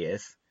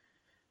 years,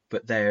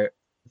 but they're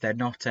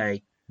not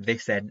a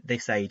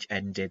this age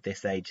ended,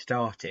 this age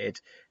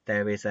started.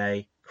 There is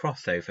a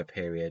crossover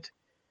period.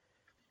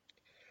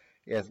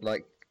 Yes,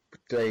 like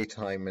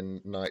daytime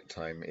and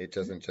nighttime. It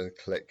doesn't just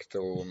click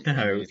to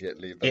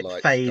immediately the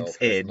lights go off.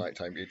 It's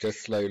nighttime. It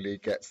just slowly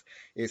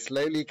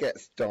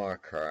gets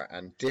darker,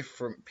 and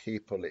different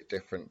people at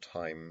different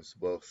times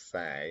will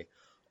say,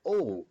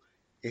 "Oh,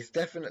 it's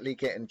definitely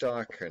getting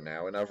darker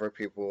now," and other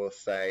people will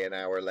say an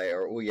hour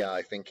later, "Oh yeah,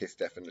 I think it's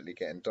definitely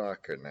getting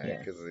darker now,"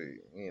 because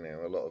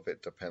a lot of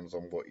it depends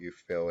on what you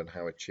feel and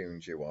how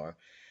attuned you are,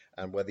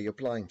 and whether you're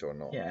blind or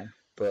not. Yeah.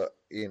 But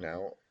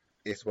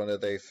it's one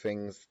of those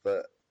things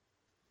that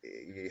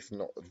it's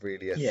not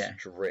really a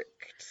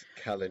strict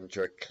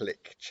calendar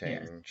click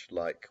change,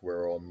 like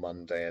we're on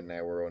Monday and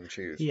now we're on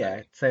Tuesday.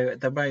 Yeah, so at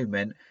the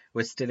moment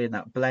we're still in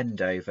that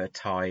blend over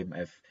time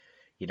of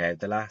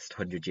the last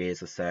 100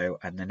 years or so,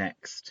 and the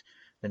next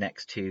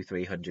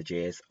 200-300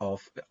 years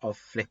of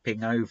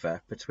flipping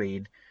over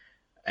between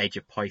age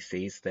of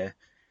Pisces, the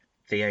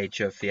age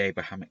of the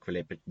Abrahamic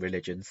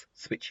religions,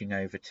 switching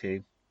over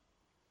to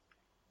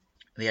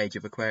the age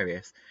of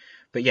Aquarius.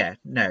 But yeah,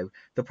 no,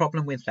 the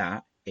problem with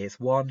that is,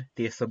 one,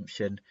 the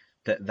assumption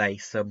that they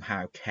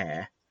somehow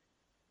care,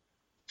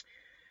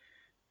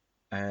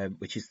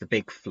 which is the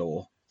big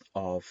flaw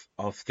of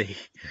the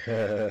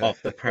of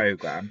the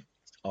program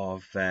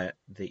of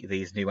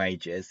these new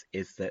ages,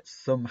 is that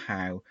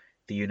somehow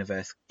the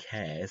universe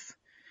cares.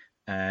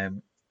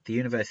 The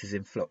universe is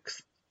in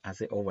flux, as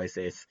it always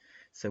is.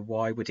 So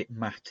why would it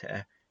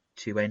matter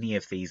to any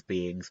of these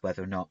beings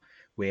whether or not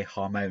we're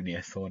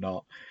harmonious or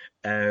not?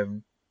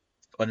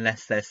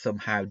 Unless they're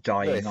somehow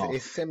dying off.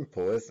 It's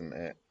simple, isn't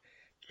it?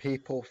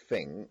 People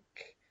think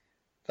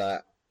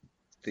that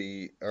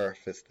the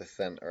Earth is the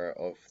center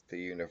of the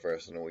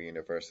universe and all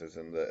universes,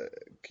 and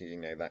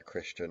that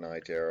Christian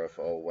idea of,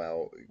 oh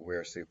well,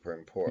 we're super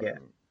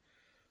important.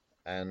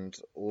 Yeah. And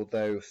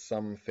although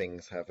some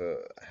things have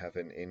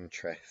an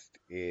interest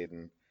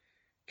in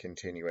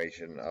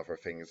continuation, other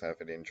things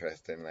have an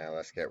interest in, now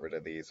let's get rid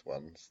of these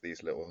ones,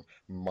 these little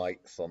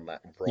mites on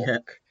that rock. Yeah.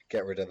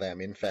 Get rid of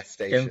them.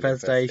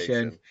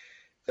 Infestation.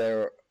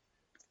 There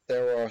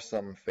are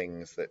some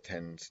things that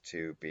tend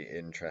to be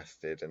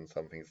interested and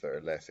some things that are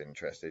less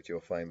interested.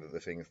 You'll find that the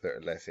things that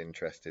are less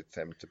interested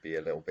tend to be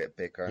a little bit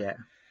bigger. Yeah.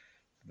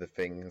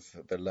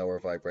 The lower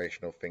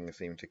vibrational things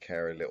seem to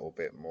care a little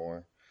bit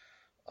more.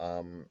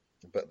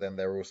 But then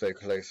they're also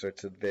closer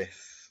to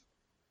this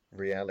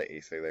reality,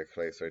 so they're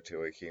closer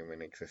to a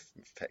human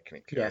existence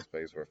technically, I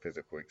suppose, or a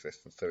physical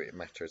existence, so it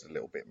matters a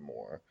little bit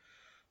more.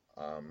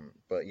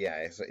 But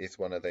yeah, it's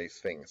one of those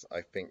things.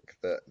 I think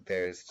that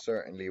there's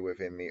certainly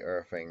within the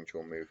Earth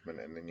Angel movement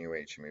and the New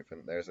Age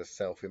movement, there's a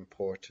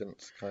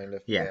self-importance kind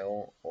of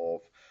feel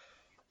of,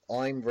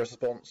 I'm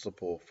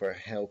responsible for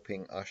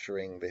helping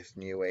ushering this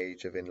new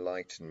age of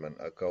enlightenment,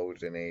 a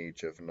golden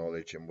age of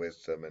knowledge and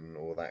wisdom and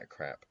all that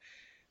crap.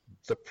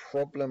 The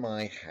problem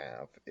I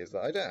have is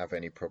that I don't have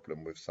any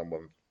problem with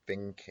someone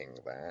thinking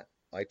that.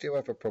 I do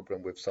have a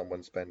problem with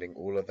someone spending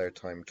all of their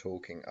time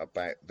talking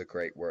about the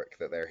great work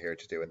that they're here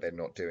to do, and they're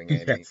not doing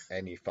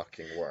any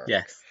fucking work.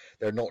 Yes.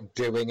 They're not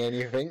doing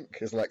anything.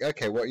 It's like,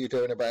 okay, what are you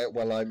doing about it?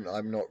 Well,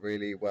 I'm not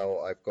really,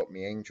 I've got my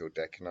angel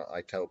deck, and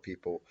I tell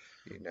people,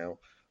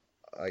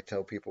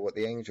 what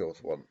the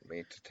angels want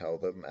me to tell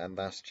them, and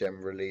that's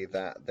generally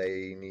that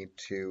they need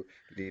to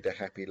lead a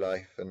happy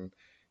life, and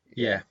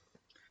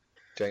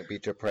Don't be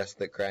depressed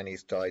that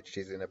Granny's died.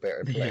 She's in a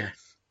better Yeah.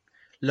 place.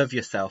 Love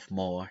yourself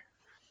more.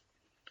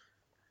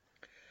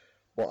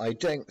 What I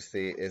don't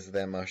see is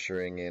them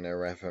ushering in a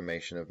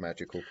reformation of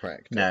magical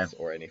No, practice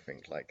or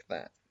anything like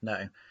that.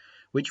 no.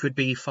 Which would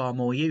be far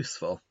more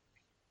useful.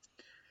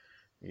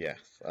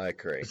 Yes, I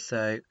agree.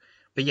 So,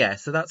 but yeah,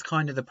 so that's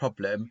kind of the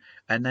problem.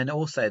 And then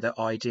also the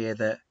idea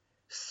that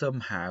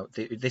somehow,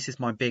 this is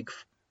my big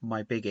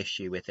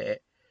issue with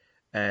it,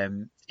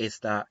 is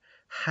that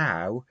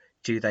how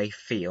do they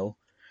feel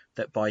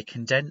that by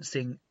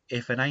condensing,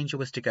 if an angel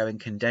was to go and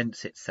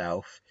condense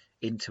itself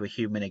into a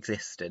human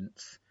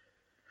existence,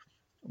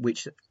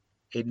 which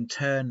in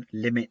turn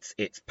limits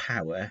its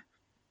power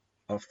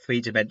of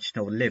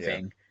three-dimensional Yeah.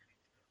 living,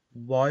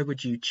 why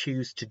would you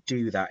choose to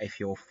do that if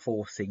you're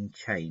forcing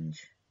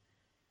change?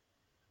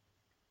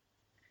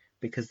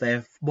 Because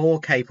they're more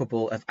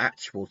capable of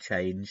actual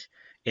change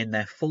in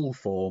their full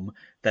form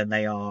than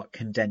they are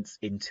condensed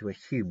into a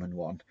human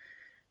one.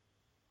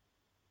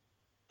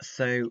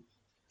 So,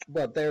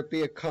 Well, there'd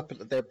be a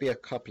couple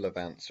of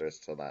answers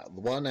to that.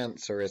 One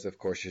answer is, of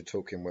course, you're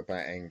talking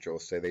about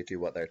angels, so they do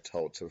what they're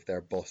told. So if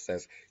their boss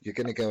says you're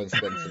going to go and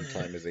spend some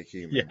time as a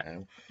human yeah,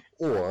 now,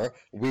 or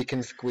we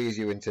can squeeze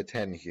you into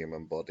 10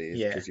 human bodies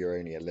yeah, because you're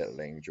only a little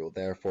angel,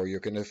 therefore you're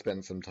going to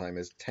spend some time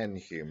as 10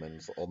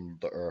 humans on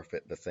the earth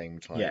at the same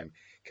yeah, time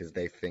because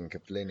they think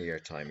of linear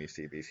time. You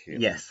see these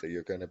humans, yes, so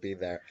you're going to be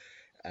there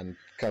and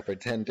cover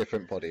 10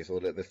 different bodies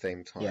all at the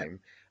same yeah, time.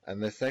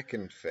 And the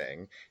second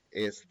thing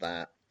is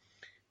that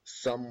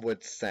some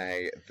would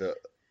say that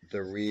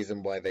the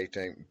reason why they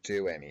don't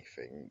do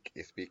anything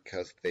is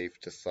because they've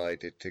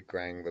decided to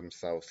gang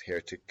themselves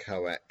here to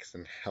coax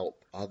and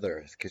help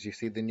others. Because you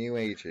see, the New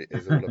Age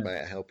is all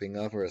about helping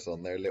others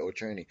on their little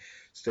journey.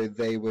 So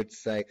they would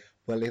say,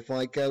 well, if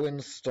I go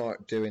and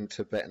start doing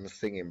Tibetan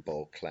singing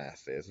bowl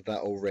classes,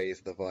 that'll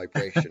raise the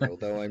vibration,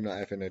 although I'm not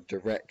having a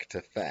direct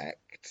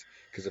effect.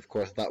 Because, of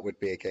course, that would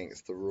be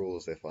against the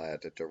rules if I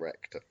had a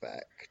direct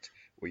effect.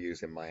 We're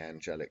using my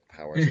angelic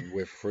powers and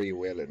with free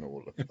will and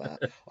all of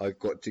that. I've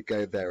got to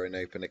go there and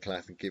open a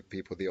class and give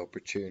people the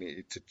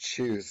opportunity to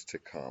choose to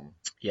come.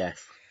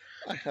 yes,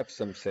 I have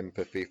some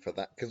sympathy for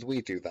that because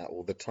we do that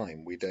all the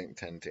time. We don't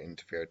tend to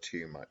interfere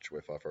too much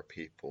with other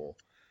people,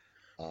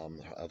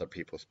 other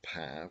people's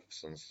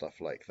paths and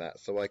stuff like that.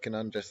 So I can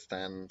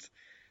understand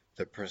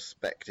the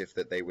perspective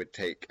that they would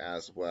take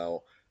as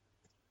well.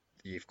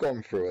 You've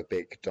gone through a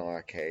big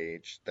dark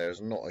age.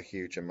 There's not a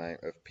huge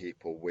amount of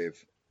people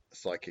with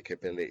psychic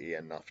ability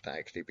enough to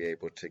actually be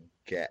able to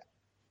get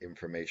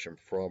information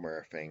from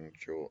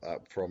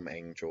from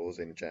angels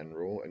in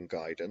general and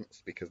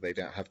guidance because they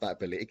don't have that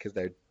ability because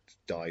they're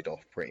died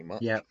off pretty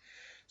yeah, much.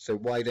 So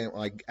why don't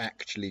I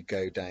actually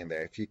go down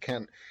there? If you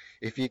can't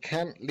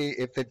leave,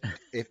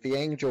 if the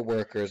angel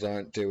workers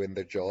aren't doing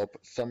the job,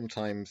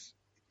 sometimes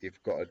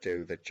you've got to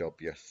do the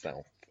job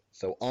yourself.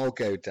 So I'll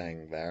go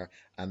down there,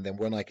 and then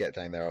when I get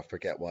down there, I'll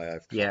forget why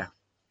I've yeah, come.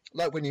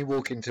 Like when you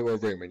walk into a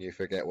room and you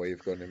forget why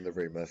you've gone in the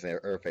room. There's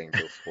earth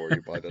angels for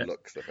you by the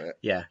looks of it.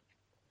 yeah.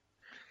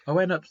 I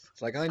went up,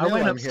 It's like I I know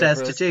went I'm here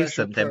upstairs for to a do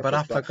special something, but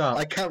I purpose, but forgot.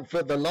 I can't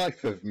for the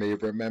life of me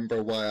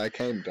remember why I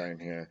came down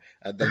here.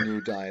 And then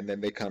you die, and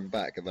then they come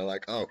back, and they're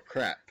like, "Oh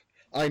crap!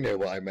 I know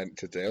what I meant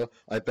to do.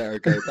 I better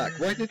go back.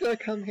 Why did I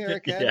come here Yeah,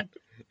 again?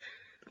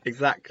 Is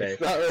exactly.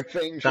 that Earth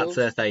That's Angels?"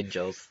 Earth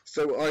Angels.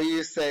 So are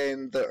you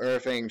saying that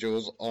Earth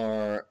Angels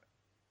are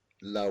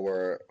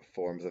lower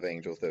forms of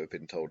angels that have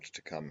been told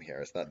to come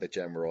here? Is that the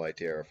general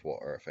idea of what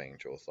Earth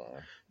Angels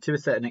are? To a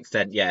certain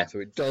extent, yeah. So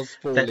it does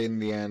fall That, in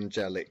the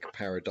angelic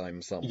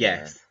paradigm somewhere.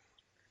 yes.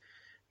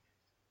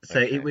 So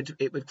Okay.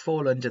 it would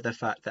fall under the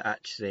fact that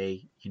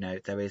actually,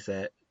 there is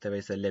a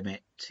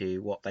limit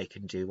to what they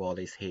can do while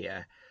he's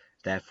here.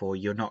 Therefore,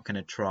 you're not going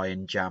to try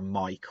and jam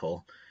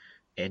Michael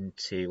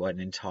into an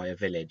entire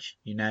village,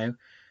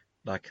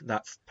 Like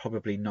that's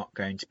probably not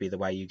going to be the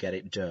way you get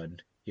it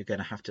done. You're going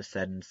to have to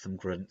send some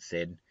grunts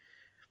in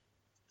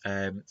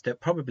that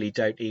probably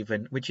don't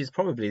even, which is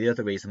probably the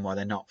other reason why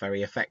they're not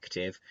very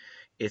effective,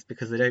 is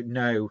because they don't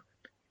know.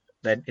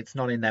 Then it's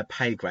not in their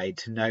pay grade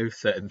to know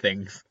certain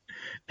things,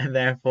 and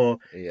therefore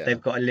Yeah.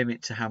 they've got a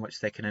limit to how much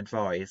they can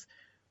advise.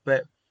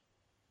 But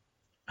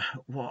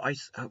what I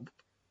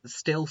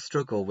still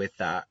struggle with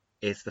that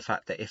is the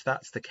fact that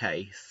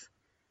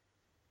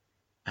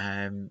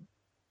um,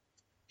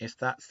 if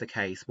that's the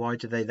case, why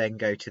do they then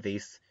go to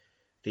these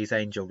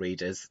angel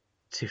readers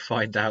to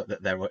find out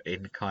that they're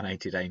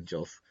incarnated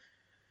angels?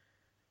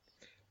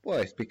 Well,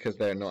 it's because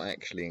they're not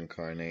actually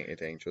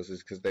incarnated angels.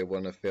 It's because they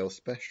want to feel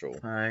special.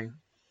 So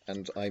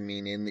And I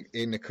mean,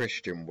 in the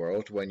Christian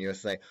world, when you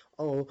say,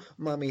 "Oh,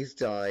 Mummy's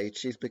died,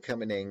 she's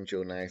become an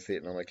angel now,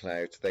 sitting on a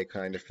cloud," they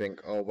kind of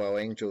think, "Oh, well,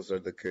 angels are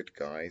the good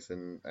guys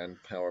and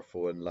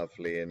powerful and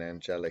lovely and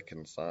angelic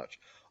and such.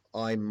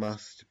 I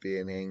must be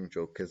an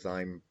angel because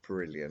I'm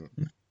brilliant."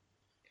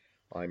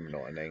 I'm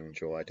not an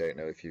angel. I don't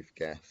know if you've no,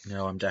 guessed.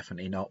 I'm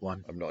definitely not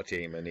one. I'm not a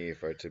demon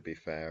either, to be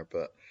fair,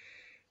 but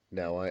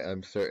No,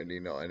 I'm certainly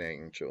not an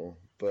angel.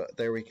 But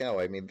there we go.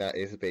 I mean, that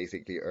is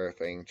basically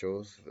Earth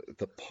angels.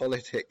 The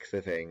politics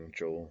of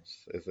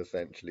angels is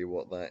essentially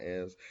what that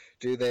is.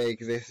 Do they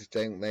exist?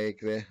 Don't they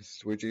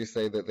exist? Would you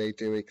say that they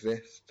do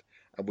exist?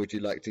 And would you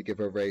like to give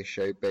a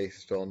ratio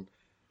based on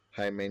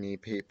how many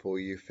people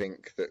you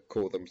think that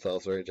call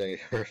themselves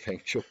Earth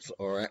angels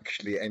are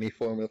actually any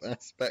form of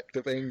aspect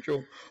of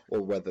angel,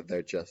 or whether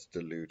they're just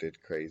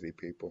deluded, crazy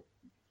people?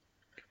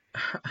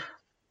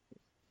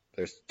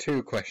 There's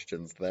two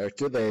questions there.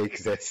 Do they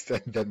exist?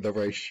 And then the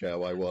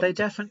ratio I want. They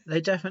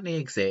definitely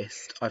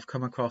exist. I've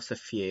come across a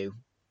few,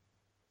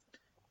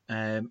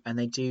 and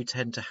they do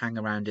tend to hang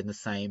around in the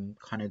same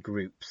kind of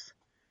groups.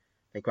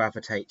 They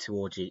gravitate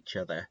towards each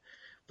other.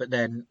 But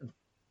then,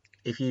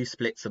 if you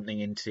split something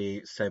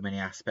into so many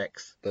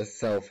aspects, The they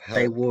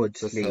self-help, would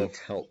the lead.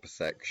 self-help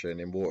section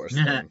in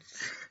Waterstones.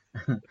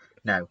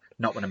 No,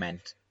 not what I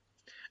meant.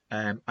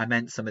 I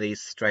meant some of these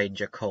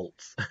stranger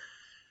cults.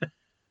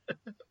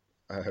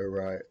 Oh,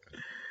 right.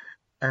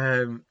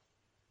 Um,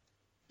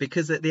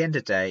 because at the end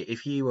of the day,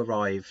 if you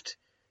arrived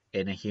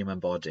in a human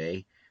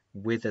body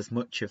with as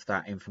much of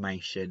that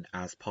information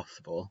as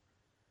possible,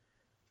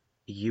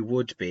 you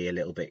would be a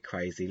little bit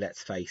crazy,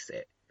 let's face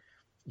it.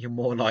 You're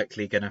more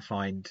likely going to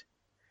find.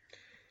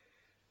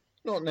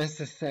 Not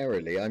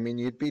necessarily. I mean,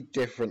 you'd be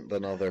different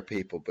than other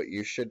people, but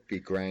you should be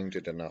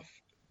grounded enough,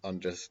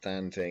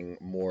 understanding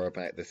more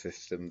about the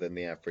system than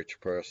the average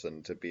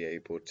person to be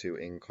able to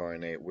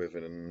incarnate with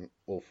an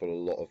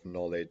awful lot of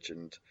knowledge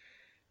and,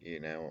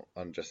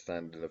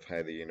 understanding of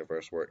how the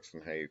universe works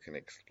and how you can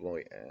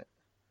exploit it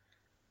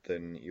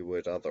than you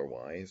would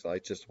otherwise. I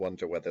just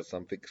wonder whether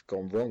something's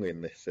gone wrong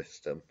in this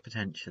system.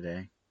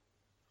 Potentially.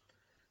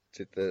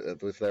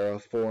 Was there a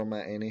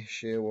formatting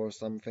issue or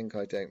something?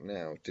 I don't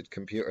know. Did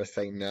computer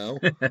say no?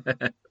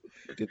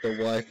 Did the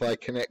Wi-Fi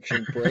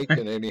connection break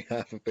and only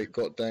half of it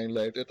got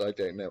downloaded? I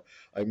don't know.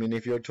 I mean,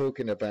 if you're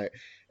talking about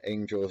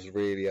angels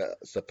really are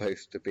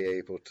supposed to be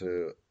able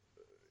to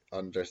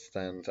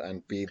understand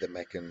and be the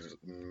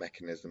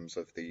mechanisms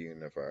of the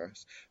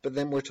universe, but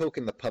then we're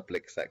talking the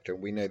public sector,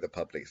 and we know the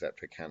public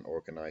sector can't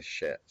organize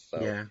shit, so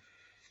Yeah.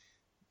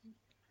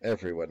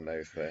 everyone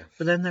knows this.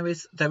 But then there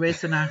is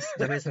an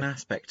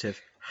aspect of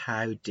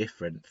how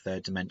different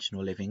third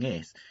dimensional living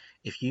is.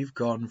 If you've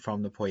gone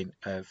from the point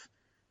of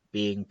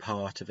being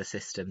part of a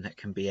system that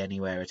can be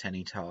anywhere at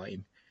any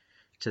time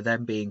to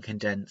then being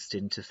condensed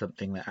into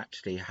something that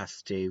actually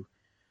has to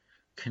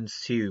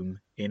consume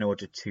in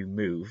order to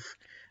move.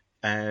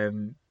 I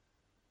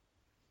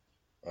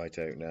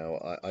don't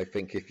know. I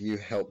think if you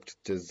helped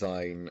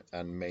design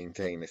and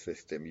maintain a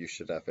system, you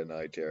should have an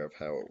idea of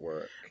how it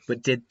works.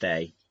 But did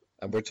they?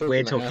 And we're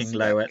talking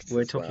lower.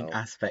 We're talking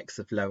aspects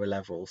of lower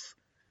levels.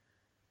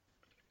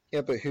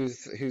 Yeah, but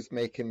who's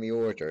making the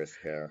orders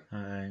here?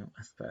 I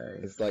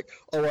suppose. It's like,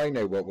 oh, I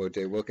know what we'll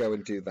do. We'll go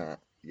and do that.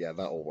 Yeah,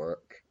 that'll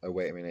work. Oh,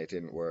 wait a minute, it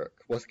didn't work.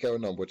 What's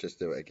going on? We'll just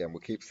do it again.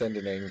 We'll keep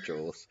sending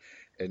angels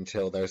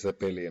until there's a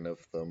billion of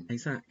them.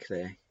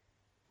 Exactly.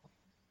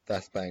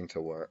 That's bound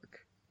to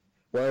work.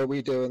 Why are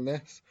we doing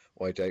this?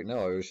 Well, I don't know.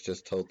 I was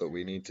just told that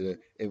we need to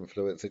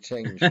influence a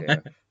change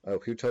here. Oh,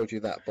 who told you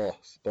that,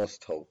 boss? Boss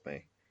told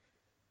me.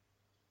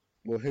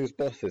 Well, who's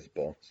boss's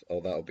boss?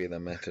 Oh, that'll be the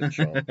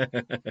Metatron.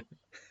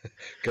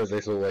 Because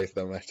it's always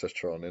the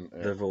Metatron, isn't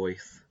it? The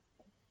voice.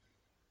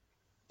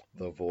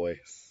 The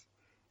voice.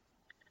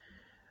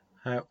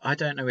 I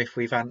don't know if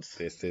we've answered.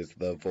 This is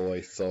the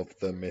voice of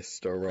the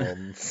Mr.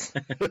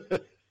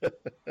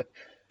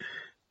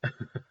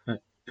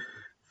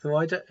 So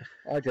I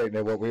don't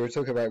know what we were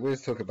talking about. We were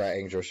talking about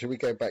angels. Should we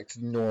go back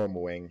to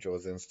normal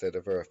angels instead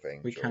of Earth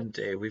angels? We can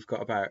do. We've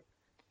got about.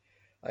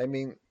 I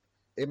mean,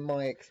 in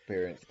my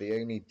experience, the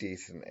only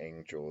decent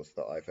angels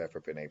that I've ever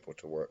been able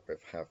to work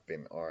with have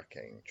been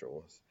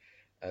archangels.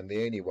 And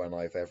the only one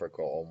I've ever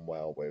got on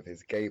well with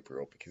is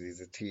Gabriel, because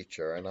he's a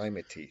teacher and I'm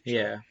a teacher.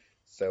 Yeah.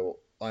 So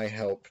I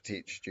help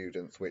teach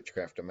students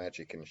witchcraft and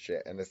magic and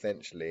shit, and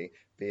essentially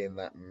being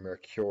that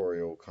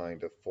mercurial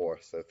kind of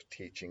force of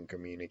teaching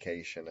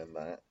communication and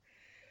that,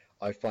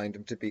 I find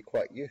them to be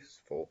quite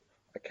useful.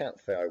 I can't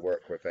say I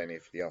work with any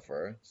of the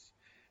others,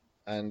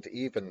 and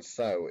even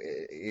so,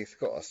 it's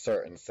got a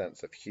certain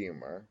sense of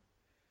humour,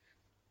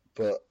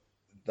 but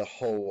the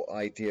whole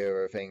idea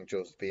of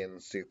angels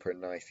being super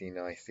nicey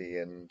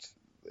and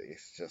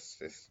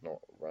it's not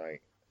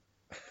right.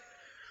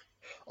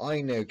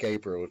 I know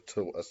Gabriel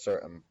taught a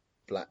certain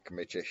black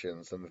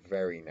magician some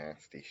very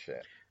nasty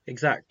shit.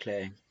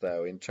 Exactly.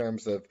 So in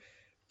terms of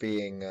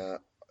being a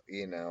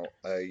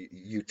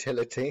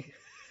utility,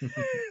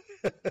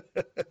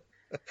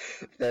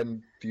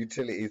 then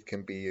utilities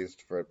can be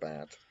used for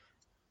bad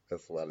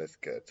as well as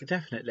good.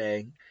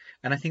 Definitely.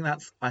 And I think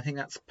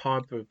that's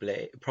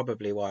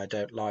probably why I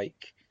don't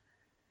like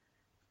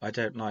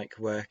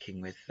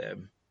working with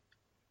them.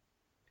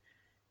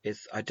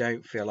 Is I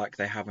don't feel like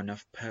they have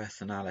enough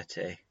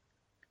personality.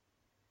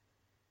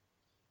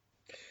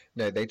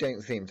 No, they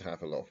don't seem to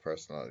have a lot of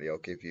personality, I'll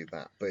give you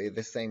that. But at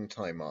the same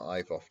time,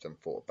 I've often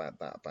thought about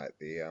that, about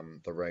the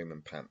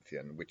Roman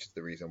pantheon, which is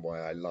the reason why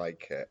I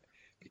like it.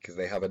 because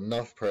they have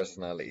enough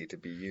personality to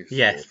be useful,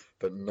 Yes.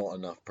 but not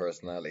enough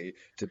personality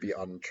to be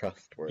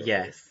untrustworthy.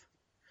 Yes.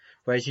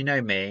 Whereas you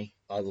know me,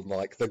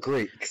 Unlike the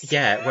Greeks.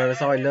 yeah,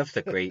 whereas I love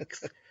the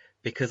Greeks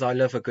because I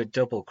love a good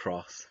double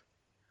cross.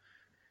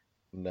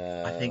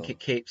 No. I think it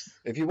keeps.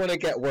 If you want to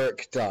get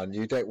work done,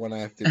 you don't want to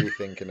have to be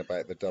thinking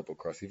about the double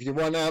cross. If you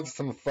want to have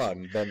some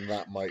fun, then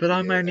that might But be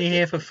I'm a only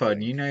here for different fun,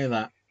 thing. you know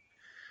that.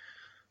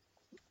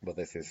 Well,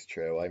 this is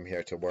true. I'm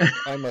here to work.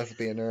 I must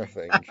be an earth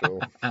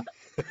angel. I'm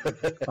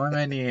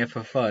only here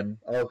for fun.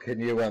 Oh, can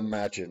you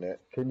imagine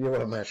it? Can you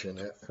imagine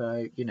it?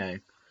 So, you know,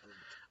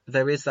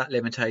 there is that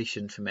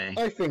limitation for me.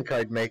 I think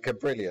I'd make a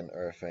brilliant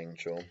earth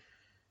angel.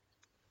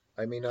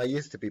 I mean, I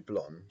used to be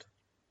blonde.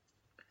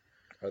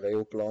 Are they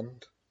all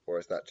blonde? Or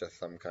is that just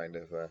some kind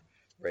of a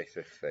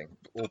racist thing?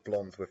 All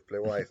blondes with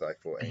blue eyes, I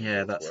thought angels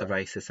Yeah, that's were. a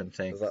racism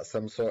thing. Is that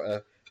some sort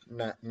of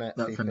Nazi That's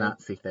a thing?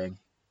 Nazi thing.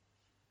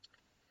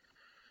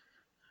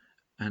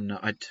 And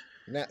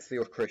Nazi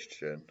or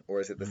Christian?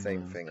 Or is it the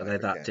same thing? Are they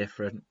that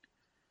different?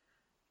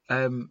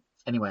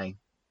 Anyway.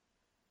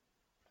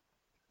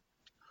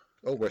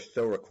 Oh, we're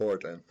still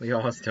recording. We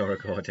are still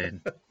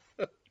recording.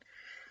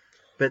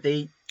 But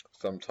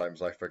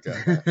Sometimes I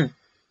forget that.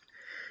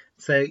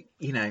 So,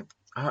 you know,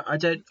 I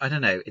don't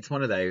know. It's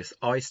one of those.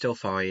 I still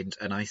find,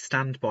 and I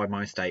stand by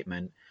my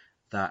statement,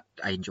 that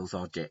angels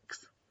are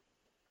dicks.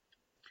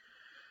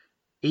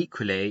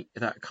 Equally,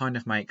 that kind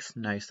of makes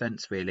no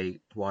sense,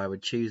 really, why I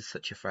would choose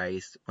such a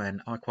phrase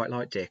when I quite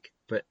like dick.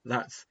 But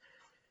that's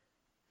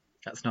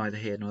neither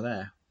here nor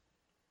there.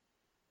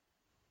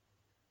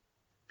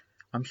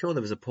 I'm sure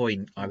there was a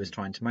point I was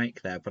trying to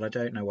make there, but I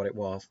don't know what it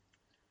was.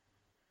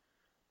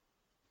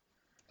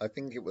 I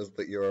think it was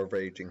that you're a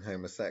raging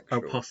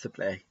homosexual. Oh,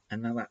 possibly.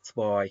 And then that's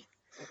why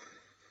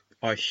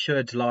I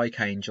should like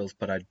angels,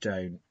 but I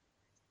don't.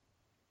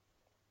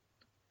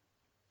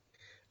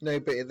 No,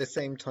 but at the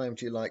same time,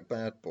 do you like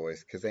bad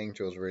boys? Because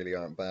angels really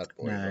aren't bad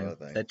boys, No, are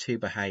they? they're too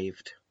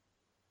behaved.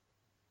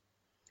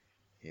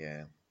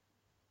 Yeah.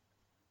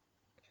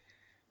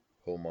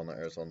 Hall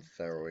monitors on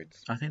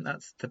steroids. I think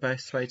that's the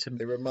best way to.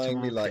 They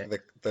remind me like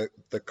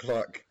the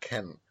Clark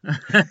Kent.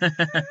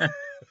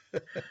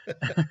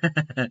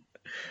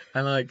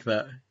 I like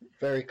that.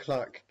 Very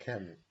Clark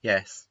Kent.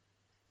 Yes.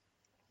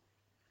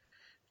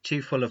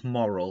 Too full of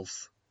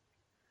morals.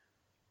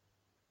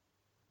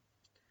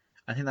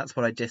 I think that's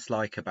what I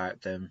dislike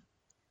about them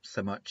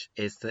so much,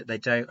 is that they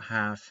don't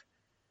have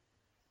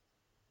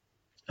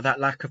that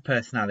lack of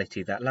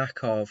personality, that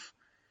lack of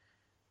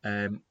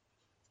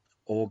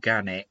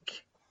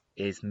organic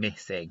is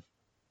missing.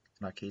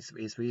 Like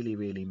he's really,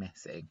 really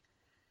missing.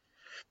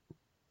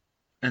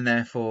 And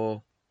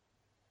therefore,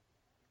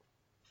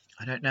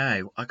 I don't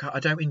know. I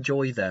don't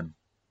enjoy them.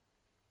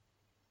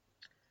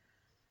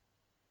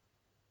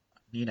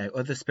 You know,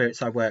 other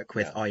spirits I work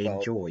with, I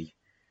enjoy.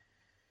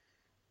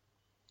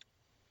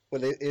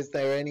 Well, is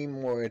there any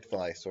more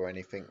advice or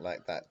anything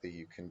like that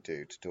you can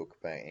do to talk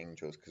about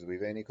angels? Because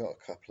we've only got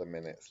a couple of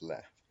minutes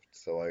left.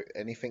 So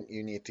anything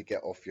you need to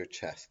get off your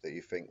chest that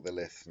you think the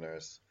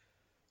listeners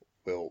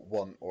will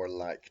want or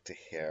like to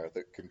hear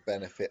that can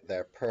benefit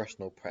their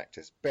personal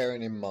practice,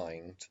 bearing in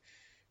mind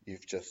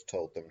you've just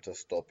told them to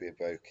stop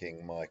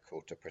evoking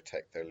Michael to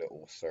protect their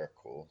little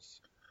circles.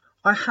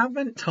 I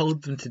haven't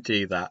told them to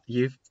do that.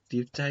 You've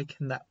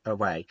taken that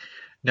away.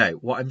 No,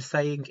 what I'm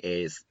saying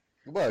is...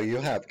 Well, you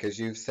have, because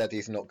you've said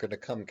he's not going to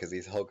come because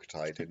he's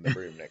hogtied in the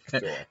room next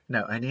door.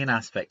 No, only an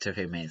aspect of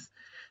him is.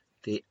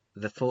 The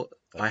full...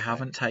 Okay. I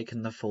haven't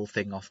taken the full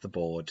thing off the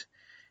board.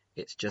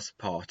 It's just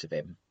part of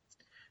him.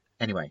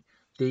 Anyway,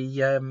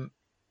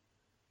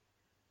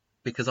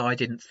 because I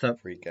didn't...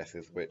 Three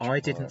guesses which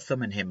I didn't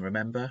summon him,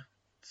 remember?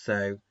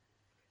 So...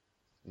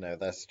 No,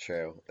 that's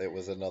true. It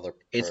was another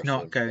person. It's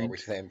not going... Are we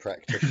saying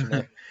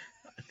practitioner?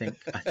 I think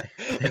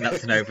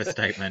that's an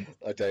overstatement.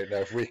 I don't know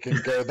if we can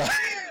go that.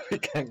 We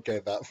can't go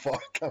that far,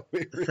 can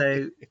we?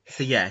 Really?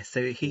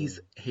 So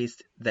he's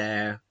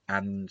there,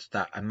 and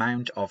that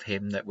amount of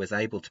him that was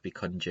able to be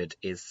conjured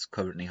is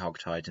currently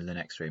hogtied in the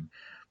next room.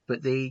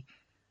 But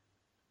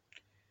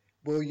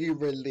will you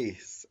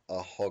release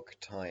a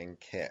hog-tying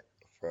kit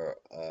for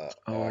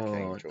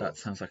Archangels? That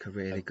sounds like a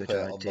really good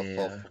idea. On the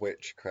Thoth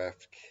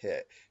Witchcraft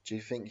kit. Do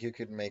you think you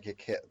could make a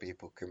kit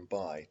people can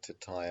buy to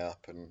tie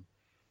up and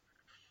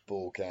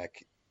ball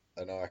gag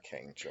an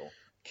Archangel?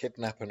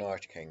 Kidnap an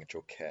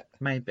Archangel kit.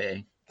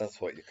 Maybe.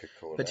 That's what you could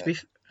call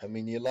it. I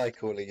mean, you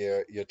like all of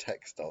your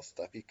textile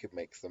stuff. You could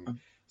make some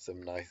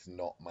nice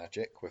knot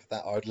magic with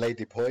that. Our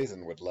Lady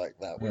Poison would like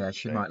that, wouldn't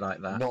she might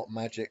like that. Knot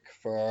magic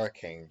for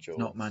Archangels.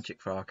 Knot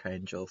magic for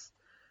Archangels.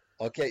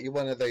 I'll get you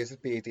one of those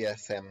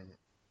BDSM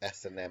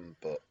S&M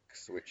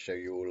books which show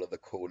you all of the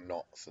cool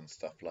knots and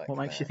stuff like that. What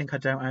makes you think I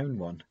don't own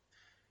one?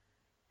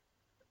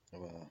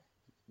 Well,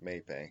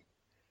 maybe.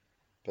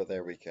 But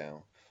there we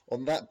go.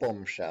 On that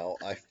bombshell,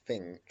 I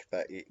think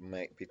that it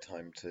might be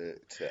time to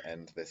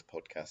end this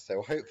podcast.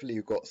 So hopefully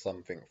you got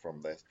something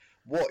from this.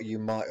 What you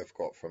might have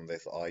got from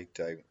this, I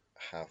don't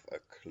have a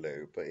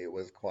clue, but it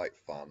was quite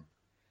fun.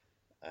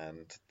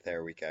 And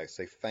there we go.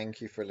 So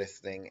thank you for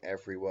listening,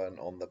 everyone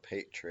on the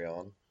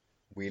Patreon.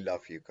 We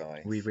love you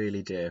guys. We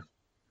really do.